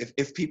 you know,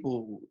 if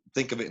people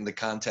think of it in the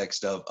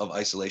context of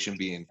Isolation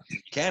being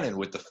canon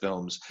with the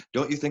films,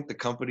 don't you think the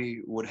company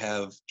would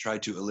have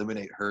tried to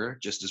eliminate her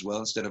just as well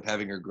instead of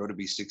having her grow to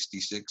be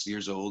 66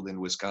 years old in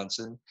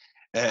Wisconsin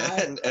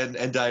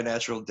and die a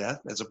natural death,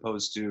 as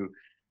opposed to,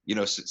 you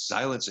know,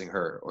 silencing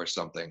her or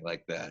something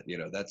like that? You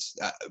know, that's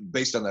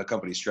based on the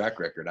company's track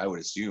record. I would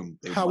assume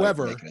they might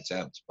make an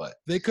attempt, but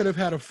they could have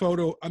had a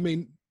photo. I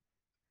mean,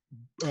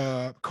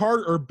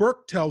 Carter or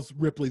Burke tells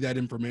Ripley that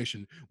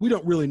information. We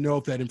don't really know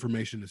if that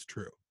information is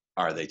true.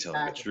 Are they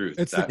telling the truth?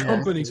 It's the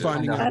company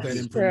finding out that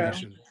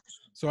information.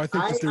 So I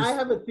think that I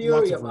have a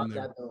theory about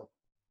that though.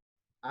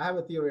 I have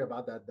a theory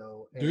about that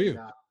though. Do you?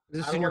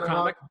 Is this in your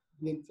comic?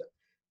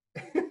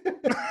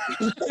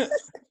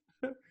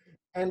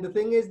 And the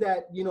thing is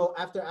that, you know,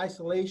 after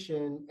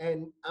Isolation,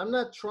 and I'm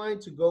not trying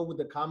to go with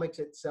the comics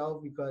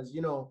itself because,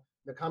 you know,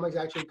 the comics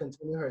actually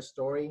continue her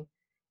story.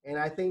 And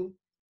I think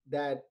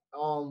that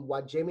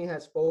what Jamie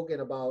has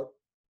spoken about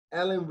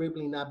Ellen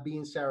Ripley not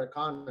being Sarah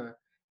Connor,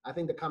 I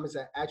think the comics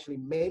that actually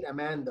made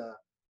Amanda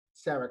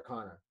Sarah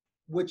Connor,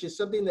 which is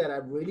something that I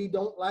really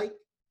don't like,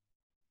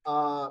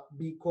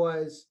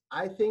 because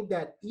I think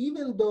that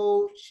even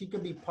though she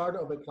could be part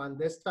of a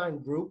clandestine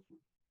group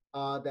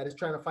that is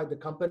trying to fight the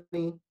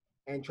company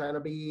and trying to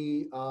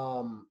be,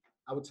 I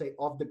would say,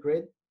 off the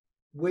grid,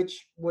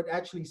 which would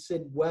actually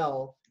sit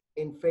well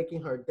in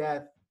faking her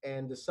death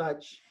and the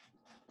such,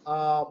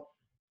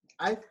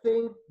 I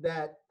think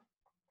that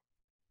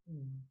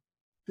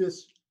the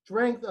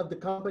strength of the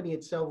company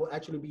itself will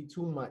actually be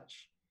too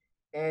much.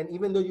 And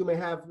even though you may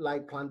have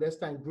like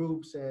clandestine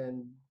groups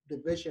and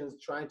divisions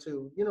trying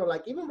to, you know,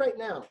 like even right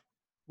now,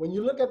 when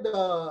you look at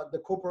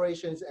the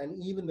corporations and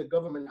even the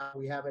government, how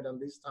we have it on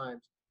these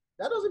times,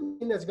 that doesn't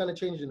mean that's going to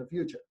change in the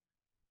future,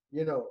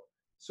 you know.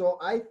 So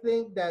I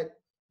think that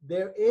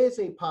there is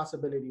a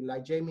possibility,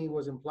 like Jamie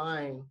was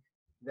implying,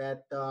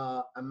 that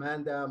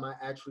Amanda might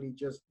actually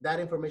that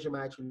information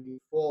might actually be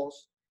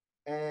false.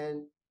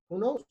 And who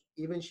knows,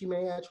 even she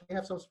may actually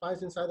have some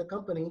spies inside the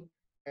company.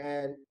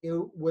 And it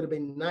would have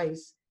been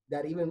nice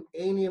that even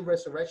Alien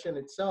Resurrection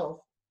itself,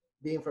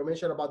 the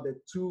information about the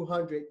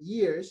 200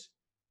 years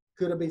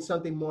could have been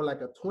something more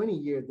like a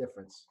 20-year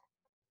difference.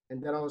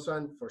 And then all of a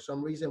sudden, for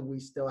some reason, we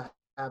still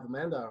have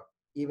Amanda,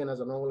 even as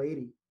an old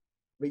lady,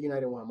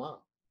 reunited with her mom.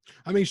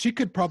 I mean, she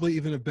could probably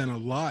even have been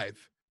alive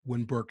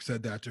when Burke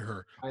said that to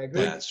her. I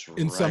agree. That's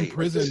in some right.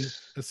 prison,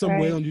 some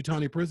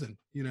Weyland-Yutani prison,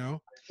 you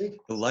know?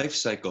 The life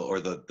cycle,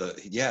 or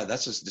yeah,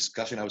 that's a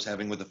discussion I was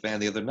having with a fan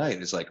the other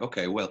night. It's like,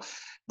 okay, well,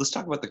 let's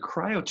talk about the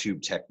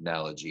cryotube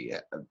technology.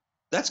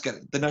 That's got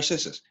the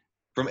Narcissus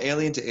from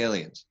Alien to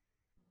Aliens.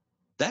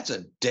 That's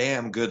a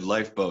damn good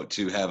lifeboat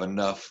to have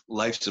enough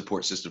life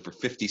support system for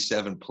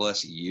 57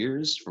 plus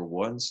years for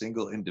one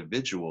single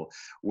individual,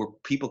 where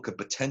people could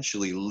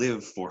potentially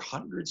live for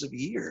hundreds of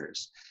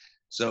years.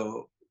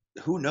 So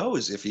who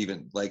knows if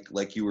even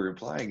like you were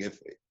implying, if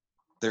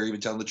they're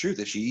even telling the truth,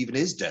 if she even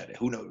is dead.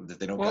 Who knows that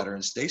they don't got her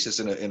in stasis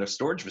in a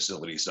storage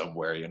facility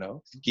somewhere, you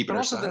know, keeping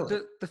her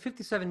silent. The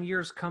 57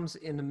 years comes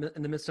in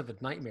the midst of a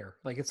nightmare.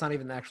 Like, it's not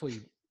even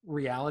actually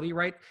reality,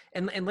 right?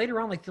 And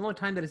later on, like, the only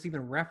time that it's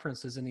even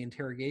referenced is in the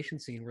interrogation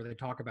scene where they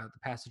talk about the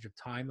passage of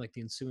time, like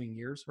the ensuing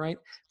years, right?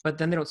 But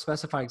then they don't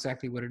specify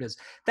exactly what it is.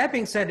 That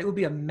being said, it would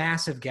be a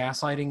massive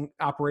gaslighting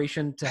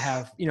operation to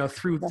have, you know,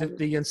 through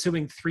the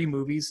ensuing 3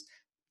 movies,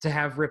 to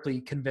have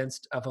Ripley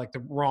convinced of like the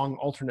wrong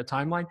alternate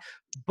timeline.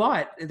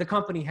 But the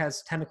company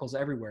has tentacles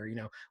everywhere, you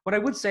know. What I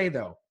would say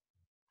though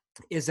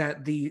is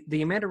that the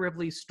Amanda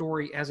Ripley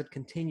story, as it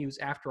continues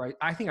after,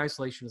 I think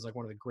Isolation is like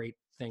one of the great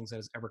things that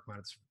has ever come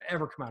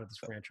out of this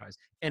franchise.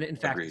 And in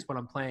fact, it's what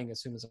I'm playing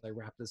as soon as I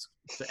wrap this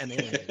and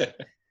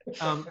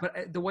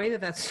but the way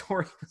that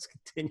story was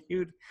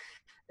continued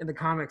in the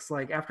comics,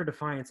 like after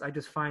Defiance, I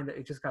just find that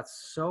it just got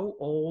so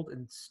old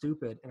and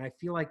stupid. And I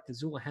feel like the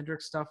Zula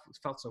Hendricks stuff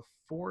felt so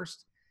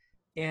forced.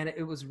 And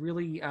it was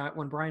really,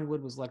 when Brian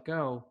Wood was let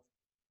go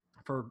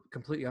for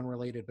completely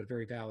unrelated but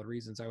very valid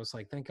reasons, I was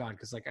like, thank God,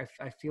 because like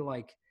I feel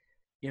like,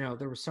 you know,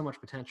 there was so much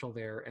potential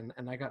there,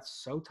 and I got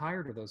so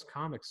tired of those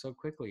comics so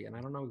quickly, and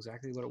I don't know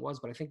exactly what it was,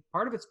 but I think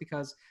part of it's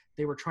because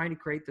they were trying to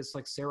create this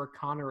like Sarah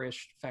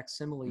Connor-ish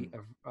facsimile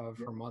of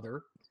her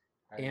mother,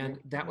 and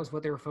that was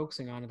what they were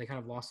focusing on, and they kind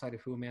of lost sight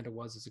of who Amanda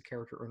was as a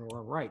character in her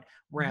own right.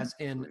 Whereas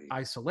in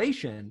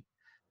Isolation,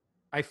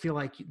 I feel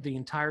like the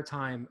entire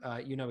time,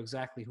 you know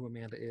exactly who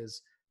Amanda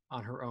is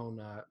on her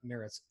own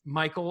merits.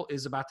 Michael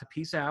is about to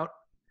peace out.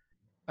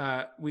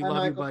 We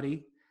love you,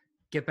 buddy.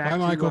 Get back. Bye,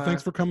 Michael.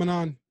 Thanks for coming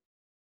on.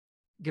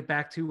 Get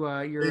back to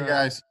your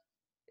guys.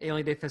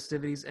 Alien Day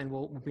festivities, and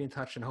we'll be in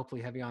touch and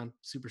hopefully have you on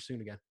super soon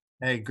again.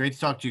 Hey, great to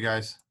talk to you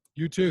guys.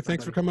 You too.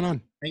 Thanks for coming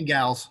on. And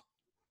gals.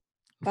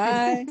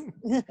 Bye.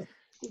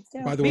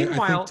 By the way, I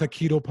think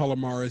Taquito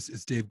Palomares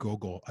is Dave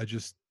Gogol. I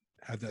just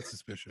had that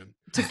suspicion.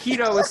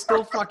 Taquito is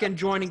still fucking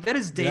joining. That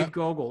is Dave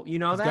Gogol. You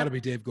know that? It's got to be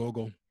Dave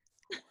Gogol.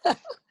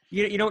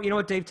 You know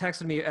what Dave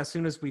texted me as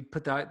soon as we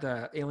put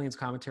the Aliens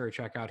commentary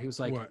check out. He was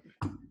like, What?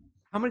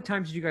 "How many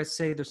times did you guys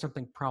say there's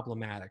something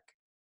problematic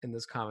in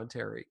this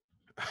commentary?"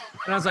 And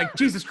I was like,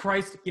 "Jesus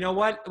Christ! You know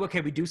what?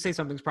 Okay, we do say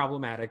something's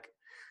problematic,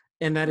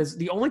 and that is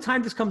the only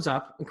time this comes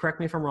up. And correct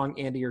me if I'm wrong,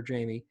 Andy or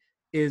Jamie,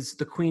 is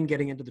the Queen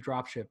getting into the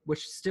dropship,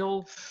 which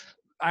still,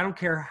 I don't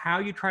care how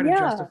you try to Yeah.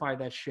 justify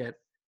that shit.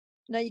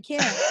 No, you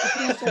can't.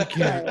 You can't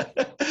justify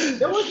it.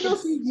 There was no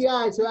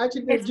CGI, so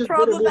actually they It's just did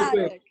it real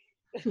problematic. quick.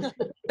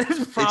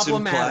 It's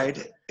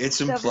problematic. It's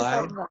Definitely implied,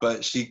 problematic.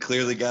 but she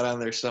clearly got on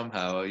there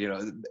somehow. You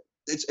know,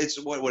 it's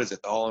what is it?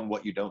 All in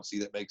what you don't see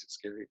that makes it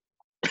scary.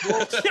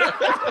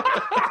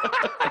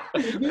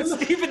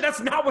 Steven, that's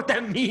not what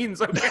that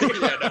means. Okay.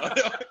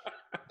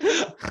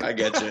 I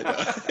get you.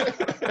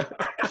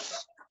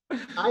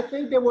 I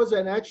think there was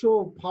an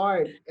actual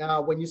part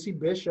when you see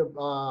Bishop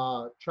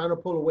trying to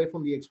pull away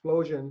from the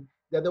explosion,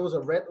 that there was a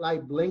red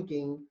light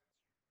blinking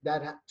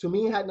that to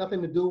me had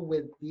nothing to do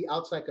with the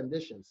outside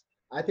conditions.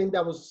 I think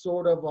that was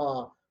sort of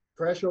a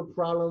pressure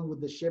problem with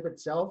the ship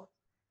itself.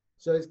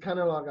 So it's kind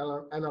of like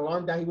an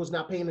alarm that he was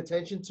not paying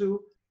attention to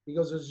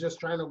because it was just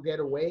trying to get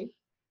away.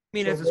 I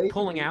mean, So as it's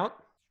pulling basically- out?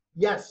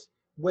 Yes.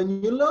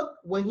 When you look,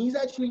 when he's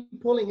actually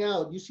pulling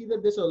out, you see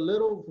that there's a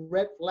little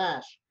red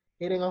flash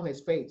hitting on his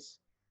face.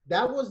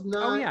 That was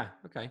not. Oh, yeah.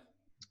 Okay.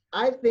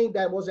 I think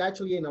that was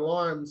actually an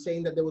alarm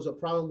saying that there was a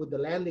problem with the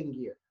landing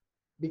gear.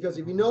 Because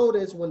if you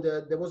notice, when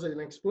there was an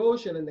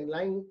explosion and the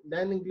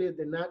landing gear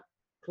did not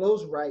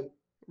close right.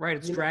 Right,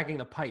 it's dragging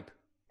the pipe.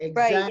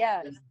 Exactly. Right,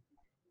 yeah.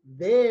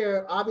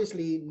 There,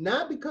 obviously,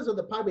 not because of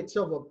the pipe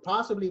itself, but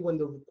possibly when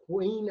the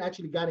Queen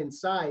actually got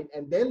inside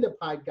and then the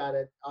pipe got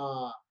it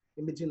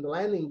in between the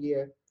landing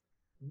gear,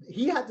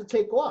 he had to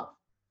take off.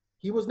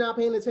 He was not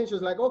paying attention. He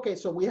was like, okay,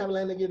 so we have a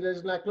landing gear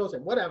that's not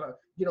closing. Whatever,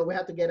 we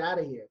have to get out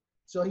of here.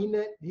 So he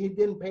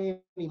didn't pay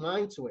any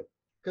mind to it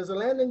because the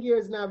landing gear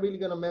is not really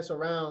going to mess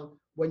around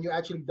when you're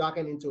actually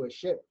docking into a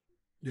ship.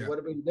 Yeah. It would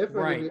have been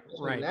different if Right,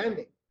 you're right.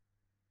 landing.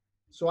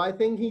 So I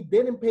think he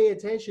didn't pay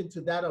attention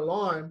to that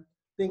alarm,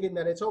 thinking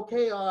that it's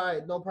okay, all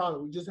right, no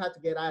problem. We just have to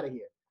get out of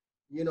here.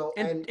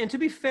 And to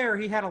be fair,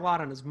 he had a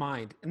lot on his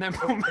mind in that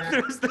moment.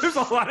 There's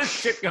a lot of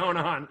shit going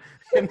on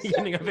in the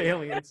beginning of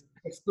Aliens.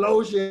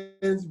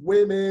 Explosions,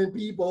 women,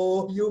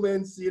 people,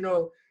 humans,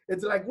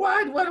 it's like,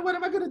 what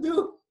am I going to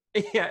do?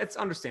 Yeah, it's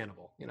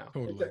understandable,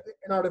 Totally.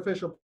 An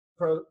artificial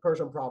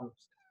person problems.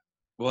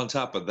 Well, on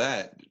top of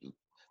that,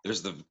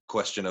 there's the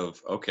question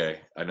of, okay,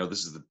 I know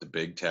this is the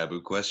big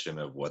taboo question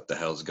of what the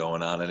hell's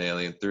going on in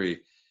Alien 3.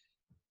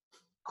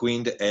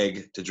 Queen to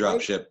egg to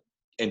dropship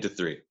into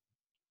 3.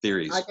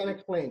 Theories. I can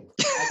explain.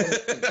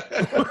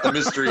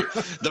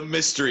 the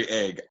mystery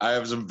egg. I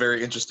have some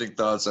very interesting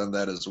thoughts on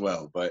that as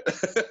well, but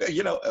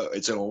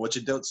it's on what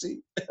you don't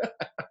see.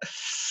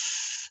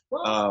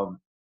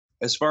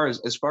 As far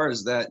as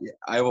that,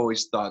 I've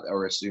always thought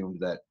or assumed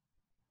that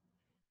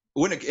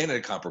when in a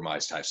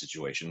compromised type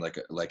situation,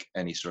 like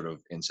any sort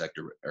of insect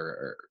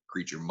or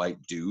creature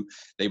might do,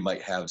 they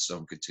might have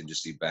some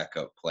contingency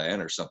backup plan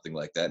or something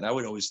like that. And I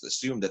would always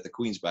assume that the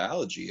Queen's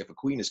biology, if a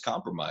queen is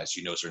compromised,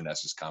 she knows her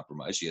nest is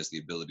compromised. She has the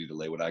ability to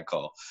lay what I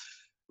call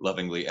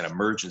lovingly an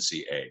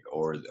emergency egg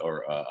or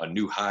a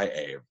new high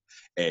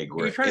egg.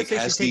 Where You're trying to it say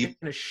has she's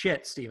taking a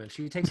shit, Steven.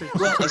 She takes a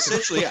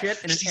essentially,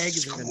 shit and an she egg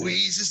is in there.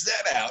 squeezes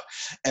that out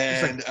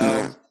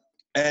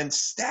and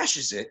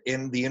stashes it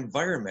in the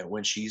environment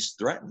when she's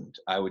threatened.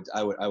 I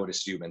would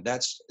assume, and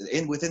that's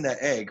within that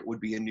egg would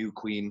be a new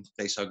queen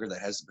facehugger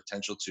that has the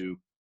potential to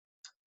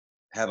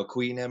have a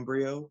queen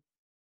embryo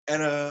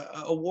and a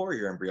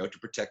warrior embryo to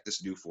protect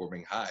this new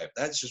forming hive.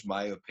 That's just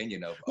my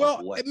opinion of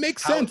what it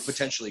makes how sense. it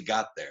potentially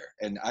got there.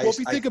 And Well, if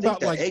you I think think about,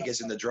 that like- egg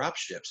is in the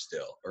dropship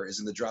still, or is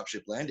in the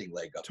dropship landing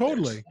leg up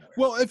Totally. there.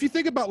 Well, if you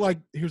think about, like,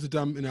 here's a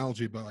dumb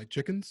analogy, but like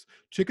chickens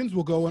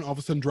will go and all of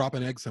a sudden drop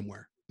an egg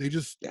somewhere. They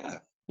just Yeah.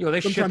 They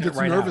ship sometimes it it's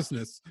right out.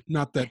 nervousness.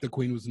 Not that the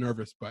Queen was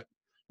nervous, but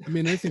I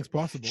mean anything's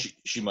possible.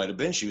 She might have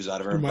been. She was out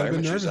of her She might have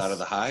been environment. She was out nervous. of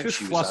the hive.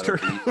 She was was out of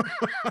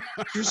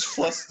flustered. she was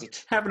flustered.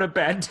 Having a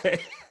bad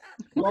day.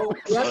 Well,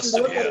 you have to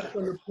look at Yeah. it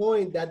from the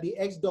point that the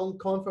eggs don't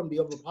come from the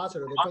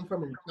ovipositor. They come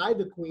from inside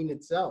the queen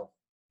itself.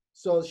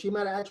 So she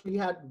might have actually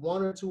had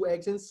 1 or 2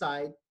 eggs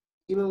inside,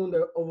 even when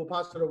the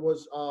ovipositor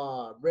was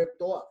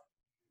ripped off.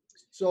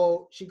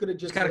 So she could have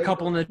just She's got a laid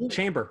couple in them the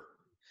chamber.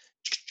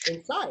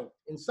 inside.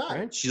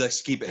 Right? She likes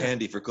to keep it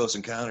handy for close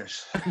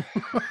encounters.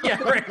 Yeah,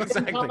 right, Let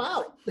them exactly. pop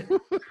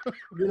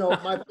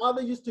out. My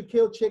father used to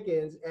kill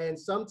chickens, and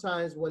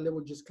sometimes when they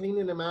were just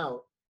cleaning them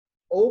out,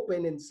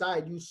 open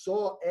inside, you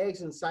saw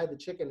eggs inside the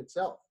chicken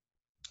itself,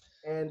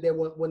 and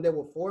when they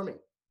were forming.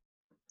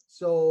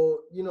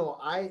 So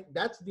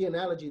that's the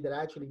analogy that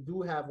I actually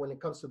do have when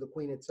it comes to the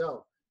queen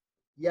itself.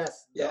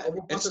 Yes, the Yeah, it's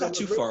ovipositor not was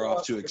too ripped far off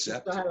off, to but she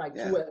accept. still had like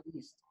Yeah. 2 at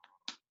least.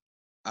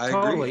 I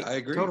Totally, agree. I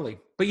agree. Totally.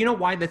 But you know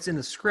why that's in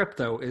the script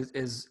though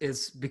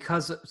is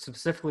because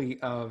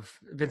specifically of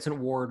Vincent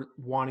Ward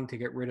wanting to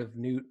get rid of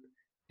Newt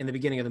in the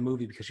beginning of the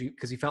movie because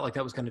he felt like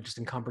that was going to just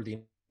encumber the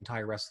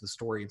entire rest of the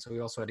story. And so he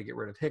also had to get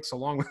rid of Hicks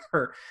along with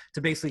her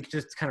to basically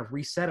just kind of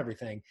reset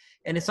everything.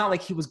 And it's not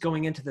like he was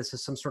going into this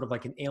as some sort of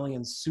like an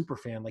Alien super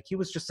fan. Like he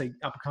was just a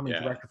up and coming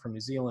director from New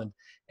Zealand.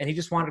 And he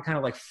just wanted to kind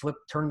of like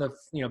turn the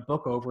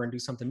book over and do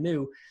something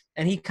new.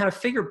 And he kind of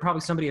figured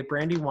probably somebody at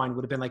Brandywine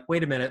would have been like,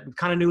 wait a minute,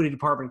 continuity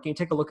department, can you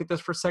take a look at this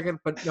for a second?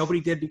 But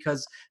nobody did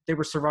because they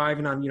were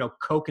surviving on,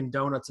 Coke and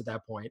donuts at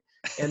that point.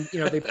 And,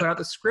 they put out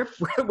the script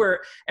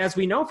where, as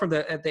we know from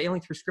the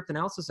Alien 3 script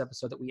analysis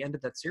episode that we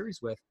ended that series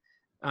with,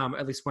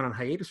 at least went on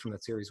hiatus from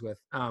that series with,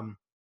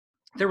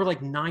 there were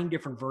like 9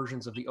 different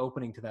versions of the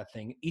opening to that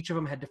thing. Each of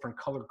them had different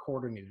color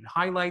coordinated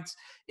highlights.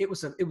 It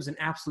was an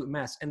absolute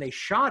mess. And they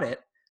shot it,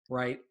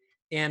 right?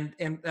 And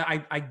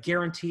I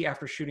guarantee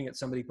after shooting it,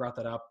 somebody brought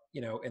that up,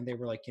 and they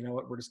were like, you know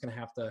what, we're just going to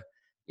have to,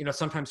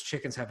 sometimes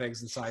chickens have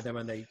eggs inside them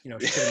and they,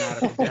 shit them out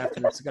to death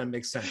and it's going to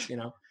make sense,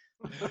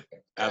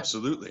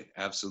 Absolutely.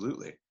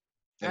 Absolutely.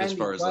 And Andy, as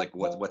far as like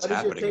what's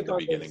happening at the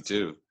beginning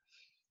too.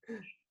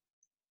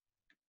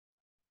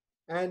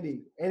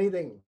 Andy,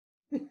 anything?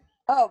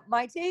 Oh,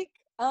 my take?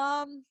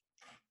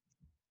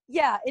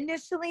 Yeah,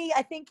 initially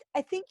I think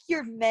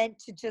you're meant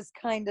to just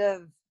kind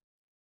of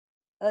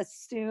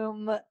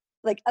assume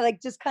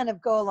like just kind of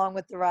go along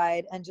with the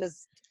ride and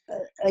just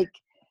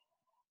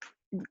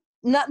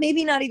not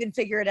even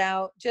figure it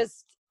out,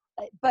 just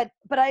but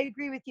I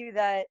agree with you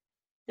that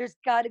there's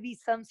got to be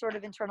some sort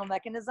of internal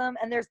mechanism,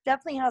 and there's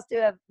definitely has to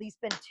have at least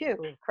been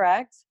 2,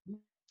 correct?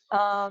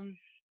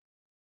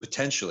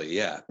 Potentially,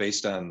 yeah,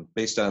 based on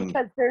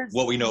there's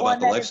what we know about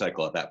the life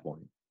cycle at that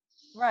point.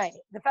 Right.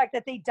 The fact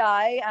that they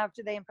die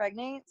after they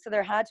impregnate, so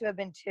there had to have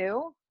been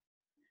 2.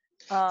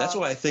 That's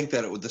why I think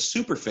that the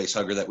super face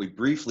hugger that we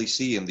briefly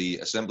see in the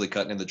assembly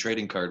cut and in the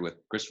trading card with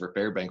Christopher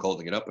Fairbank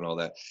holding it up and all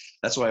that,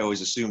 that's why I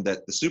always assumed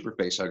that the super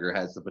face hugger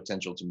has the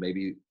potential to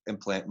maybe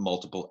implant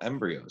multiple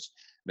embryos,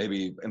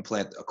 maybe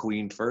implant a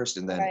queen first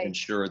and then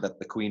ensure that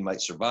the queen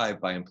might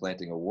survive by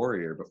implanting a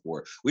warrior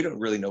before. We don't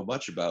really know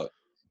much about,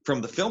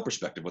 from the film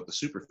perspective, what the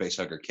super face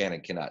hugger can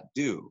and cannot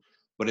do.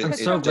 But I'm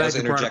so glad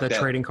you brought up that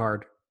trading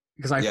card.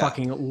 Because I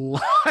fucking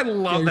I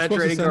love that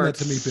trading card. That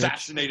to me, bitch.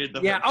 Fascinated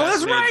the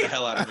that's right. The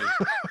hell out of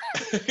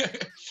me.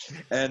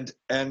 and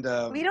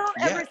we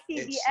don't ever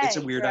see the egg. It's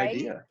a weird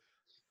idea.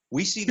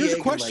 We see the Here's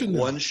egg a question, in like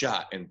though. one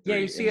shot.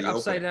 You see it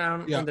upside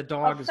down, and the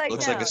dog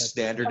looks like a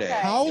standard egg.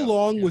 How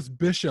long was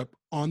Bishop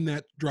on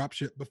that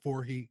dropship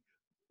before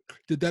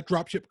did that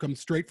dropship come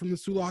straight from the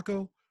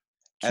Sulaco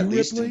to At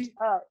least Ripley?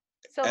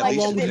 So at like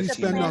least long did he Bishop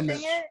spend on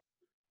planting that? it?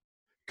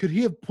 Could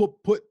he have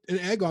put an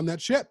egg on that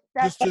ship?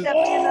 That's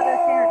definitely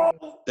another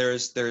theory.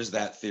 There's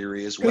that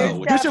theory as well.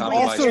 Which Bishop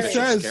compromises also Bishop's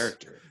says,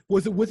 character.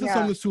 was it with us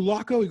Yeah. on the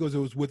Sulaco? He goes, it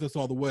was with us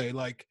all the way.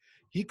 Like,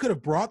 he could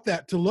have brought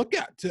that to look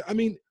at. I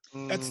mean,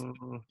 that's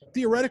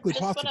theoretically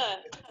possible.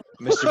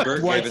 Mr.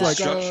 Burke Dwight's gave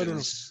like, I don't know.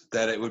 instructions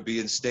that it would be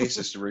in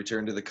stasis to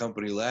return to the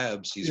company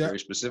labs. He's very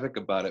specific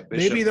about it.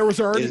 Maybe Bishop there was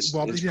already is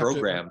well, he'd have to-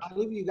 programmed. I'll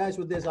leave you guys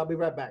with this. I'll be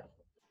right back.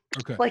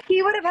 Okay. Well,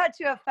 he would have had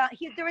to have found.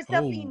 There was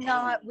definitely Oh.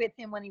 not with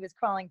him when he was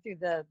crawling through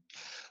the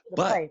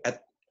But pipe.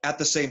 at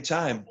the same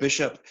time,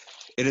 Bishop,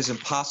 it is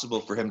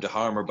impossible for him to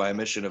harm or by a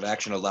mission of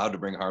action allowed to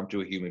bring harm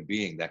to a human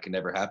being. That can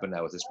never happen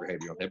now with his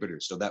behavioral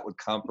inhibitors. So that would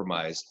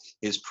compromise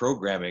his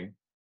programming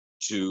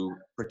to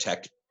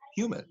protect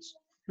humans.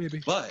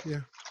 Maybe. But yeah.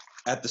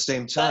 at the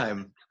same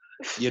time,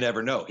 you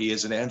never know. He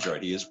is an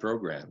android. He is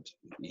programmed.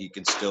 He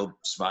can still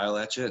smile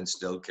at you and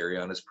still carry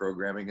on his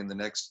programming in the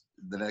next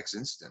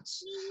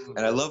instance.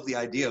 And I love the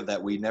idea of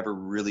that we never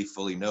really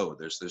fully know.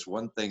 There's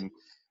one thing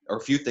or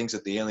a few things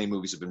that the Alien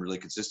movies have been really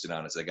consistent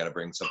on is they got to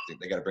bring something.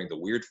 They got to bring the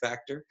weird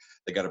factor.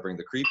 They got to bring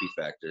the creepy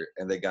factor,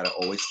 and they got to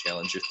always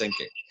challenge your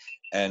thinking.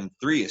 And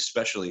 3,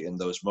 especially in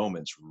those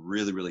moments,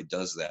 really, really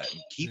does that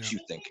and keeps you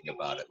thinking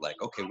about it. Like,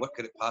 okay, what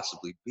could it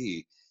possibly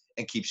be?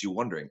 And keeps you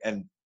wondering.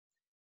 And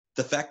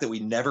the fact that we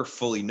never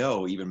fully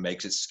know even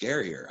makes it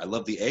scarier. I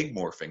love the egg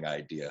morphing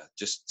idea,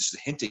 just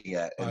hinting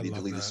at and the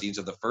deleted scenes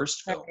of the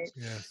first film.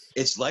 Yes.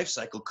 Its life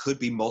cycle could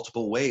be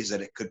multiple ways that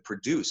it could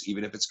produce,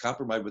 even if it's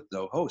compromised with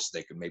no host.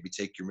 They could maybe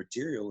take your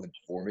material and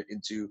form it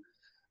into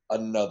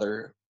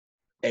another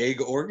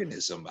egg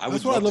organism.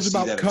 That's what I love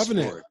about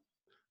Covenant. Explored.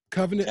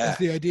 Covenant is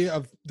the idea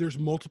of there's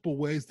multiple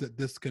ways that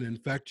this can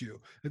infect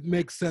you. It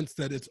makes sense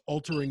that it's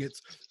altering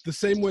its the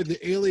same way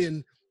the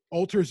alien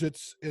alters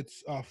its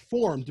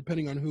form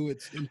depending on who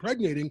it's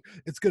impregnating.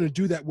 It's going to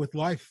do that with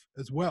life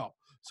as well.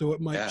 So it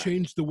might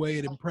change the way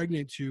it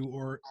impregnates you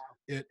or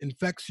it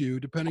infects you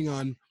depending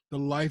on the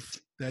life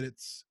that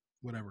it's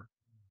whatever.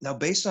 Now,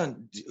 based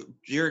on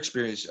your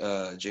experience,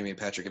 Jamie and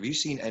Patrick, have you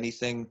seen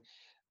anything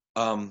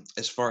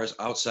as far as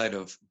outside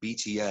of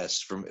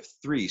BTS from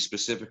 3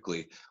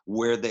 specifically,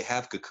 where they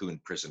have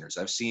cocooned prisoners?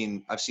 I've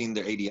seen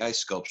their ADI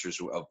sculptures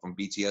from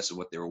BTS of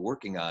what they were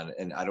working on,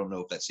 and I don't know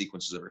if that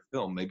sequence is ever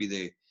filmed.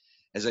 Maybe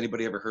has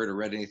anybody ever heard or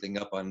read anything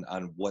up on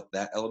what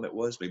that element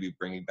was? Maybe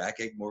bringing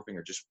back egg morphing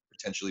or just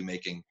potentially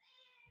making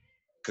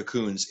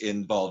cocoons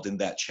involved in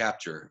that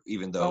chapter,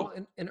 even though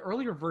in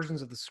earlier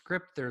versions of the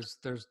script, there's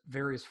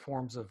various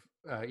forms of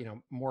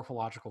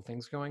morphological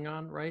things going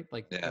on, right?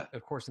 Like, Yeah.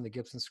 of course, in the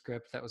Gibson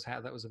script, that was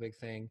a big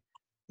thing.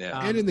 Yeah.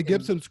 And in the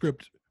Gibson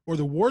script or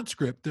the Ward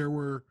script,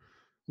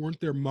 weren't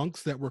there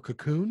monks that were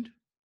cocooned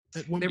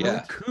at one They point? were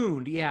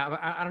cocooned, yeah. But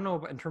I don't know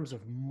about in terms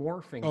of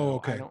morphing. Oh, though.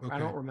 okay, I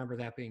don't remember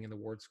that being in the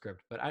Ward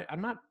script, but I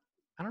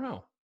don't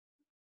know.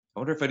 I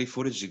wonder if any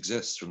footage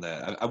exists from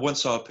that. I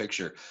once saw a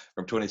picture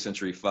from 20th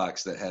Century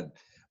Fox that had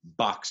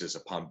boxes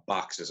upon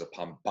boxes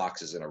upon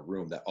boxes in a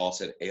room that all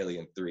said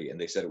Alien 3, and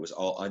they said it was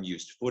all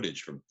unused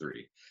footage from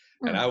 3.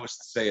 And I was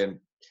saying,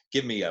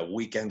 give me a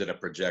weekend and a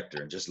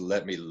projector and just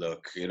let me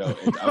look. And I'm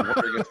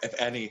wondering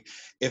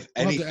if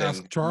anything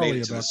ask Charlie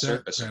made it to the about that,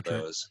 surface of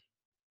Patrick. those.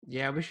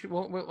 Yeah, we should.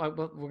 We're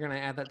going to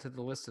add that to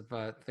the list of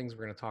things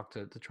we're going to talk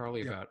to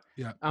Charlie about.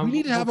 Yeah, we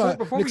need to have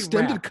before an we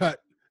extended wrap,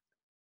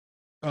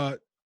 cut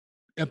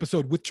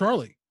episode with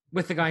Charlie.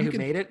 with the guy who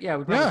made it. Yeah,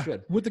 we probably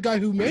should. With the guy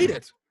who made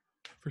it,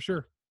 for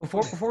sure.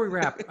 Before we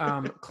wrap,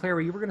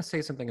 Clara, you were going to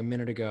say something a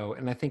minute ago,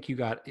 and I think you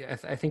got.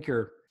 I think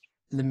you're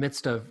in the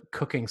midst of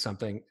cooking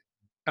something.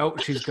 Oh,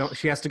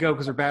 she has to go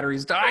because her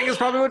battery's dying. Is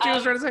probably what she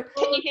was trying to say.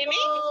 Can you hear me?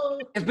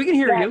 Yes, we can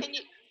hear you.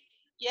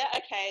 Yeah,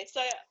 okay.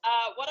 So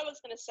what I was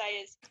going to say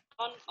is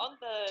on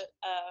the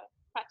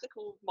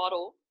practical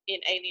model in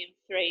Alien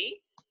 3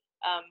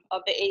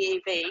 of the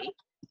EEV,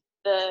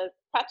 the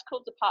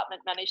practical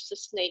department managed to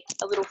sneak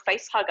a little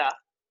face hugger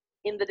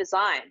in the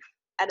design.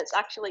 And it's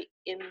actually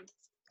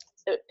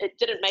it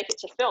didn't make it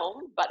to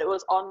film, but it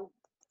was on,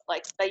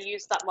 like, they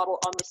used that model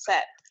on the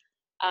set.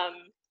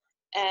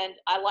 And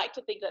I like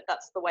to think that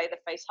that's the way the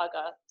face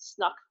hugger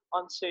snuck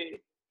onto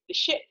the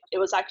ship. It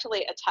was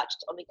actually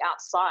attached on the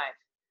outside.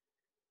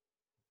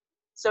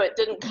 So it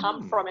didn't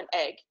come from an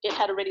egg. It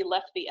had already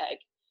left the egg.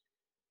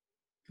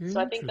 So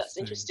I think that's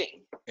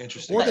interesting.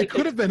 Interesting. Or they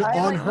could have been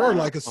on her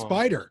like a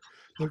spider.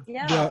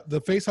 Yeah.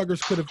 The face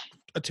huggers could have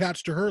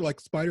attached to her like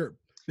spider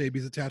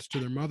babies attached to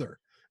their mother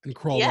and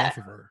crawled off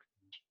of her.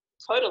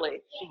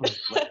 Totally.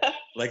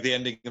 Like the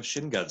ending of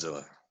Shin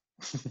Godzilla.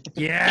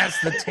 Yes,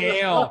 the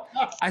tail.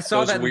 I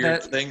saw Those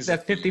weird things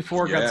that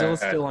 54 Godzilla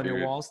still on your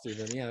dude. wall,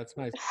 Stephen. Yeah, that's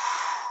nice.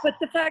 But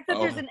the fact that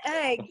there's Oh, an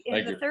egg in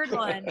thank the you. third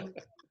one,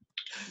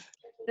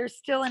 there's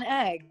still an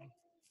egg.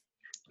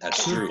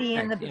 That's You true. see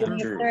in the That's beginning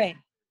true. of 3.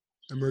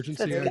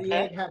 Emergency The egg.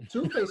 egg had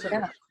two face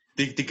huggers.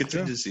 The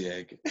contingency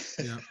egg.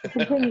 Yeah.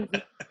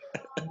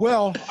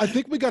 Well, I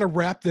think we got to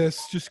wrap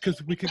this just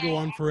because we could go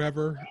on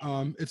forever.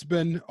 It's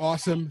been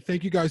awesome.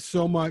 Thank you guys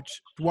so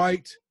much.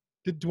 Dwight,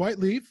 did Dwight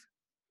leave?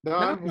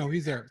 No,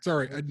 he's there.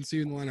 Sorry, I didn't see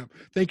you in the lineup.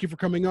 Thank you for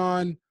coming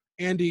on.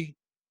 Andy,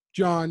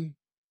 John,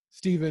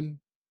 Stephen,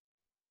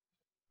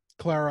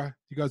 Clara,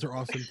 you guys are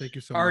awesome. Thank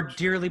you so Our much.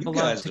 dearly You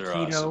beloved guys are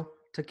awesome.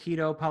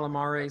 Taquito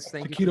Palomares.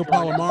 Thank you. Taquito for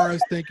joining us. Palomares,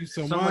 thank you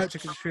so much much. to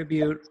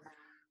contribute.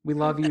 We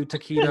love you,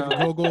 Taquito.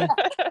 Vogel,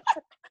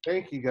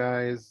 Thank you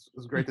guys. It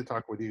was great to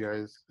talk with you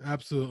guys.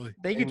 absolutely.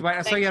 Thank you, Dwight.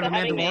 I saw you Thanks had a for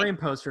having me. Mandalorian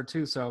poster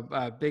too, so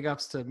big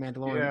ups to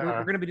Mandalorian. Yeah.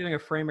 We're going to be doing a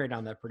frame rate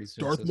on that pretty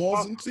soon. Darth so-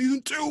 Maul's in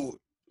season 2.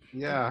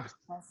 Yeah.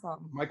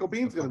 Awesome. Michael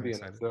Bean's So going to be in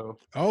fucking it. So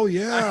Oh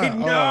yeah. I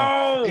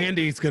know. Oh,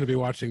 Andy's gonna be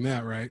watching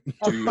that, right?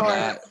 Do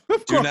not,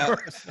 Of do not,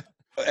 course.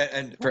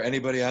 and for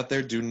anybody out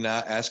there, do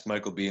not ask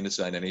Michael Bean to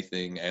sign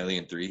anything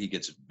Alien 3. He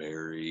gets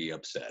very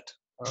upset.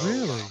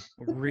 Really?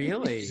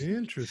 Really?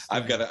 Interesting.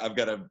 I've got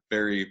a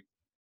very,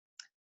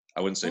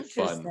 I wouldn't say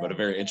fun, but a Interesting.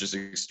 very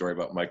interesting story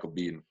about Michael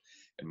Bean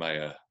and my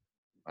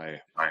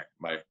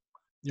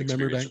Your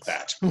memory experience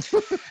banks. with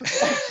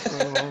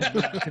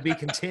that. To be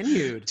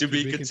continued. To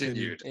be be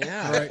continued.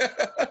 Yeah. All right.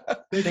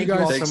 Thank you Thank you all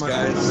guys. Thanks, so much.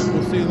 guys.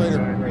 We'll see you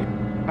later.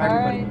 Great. Bye, All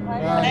everybody. right.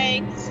 Bye. Bye.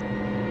 Thanks.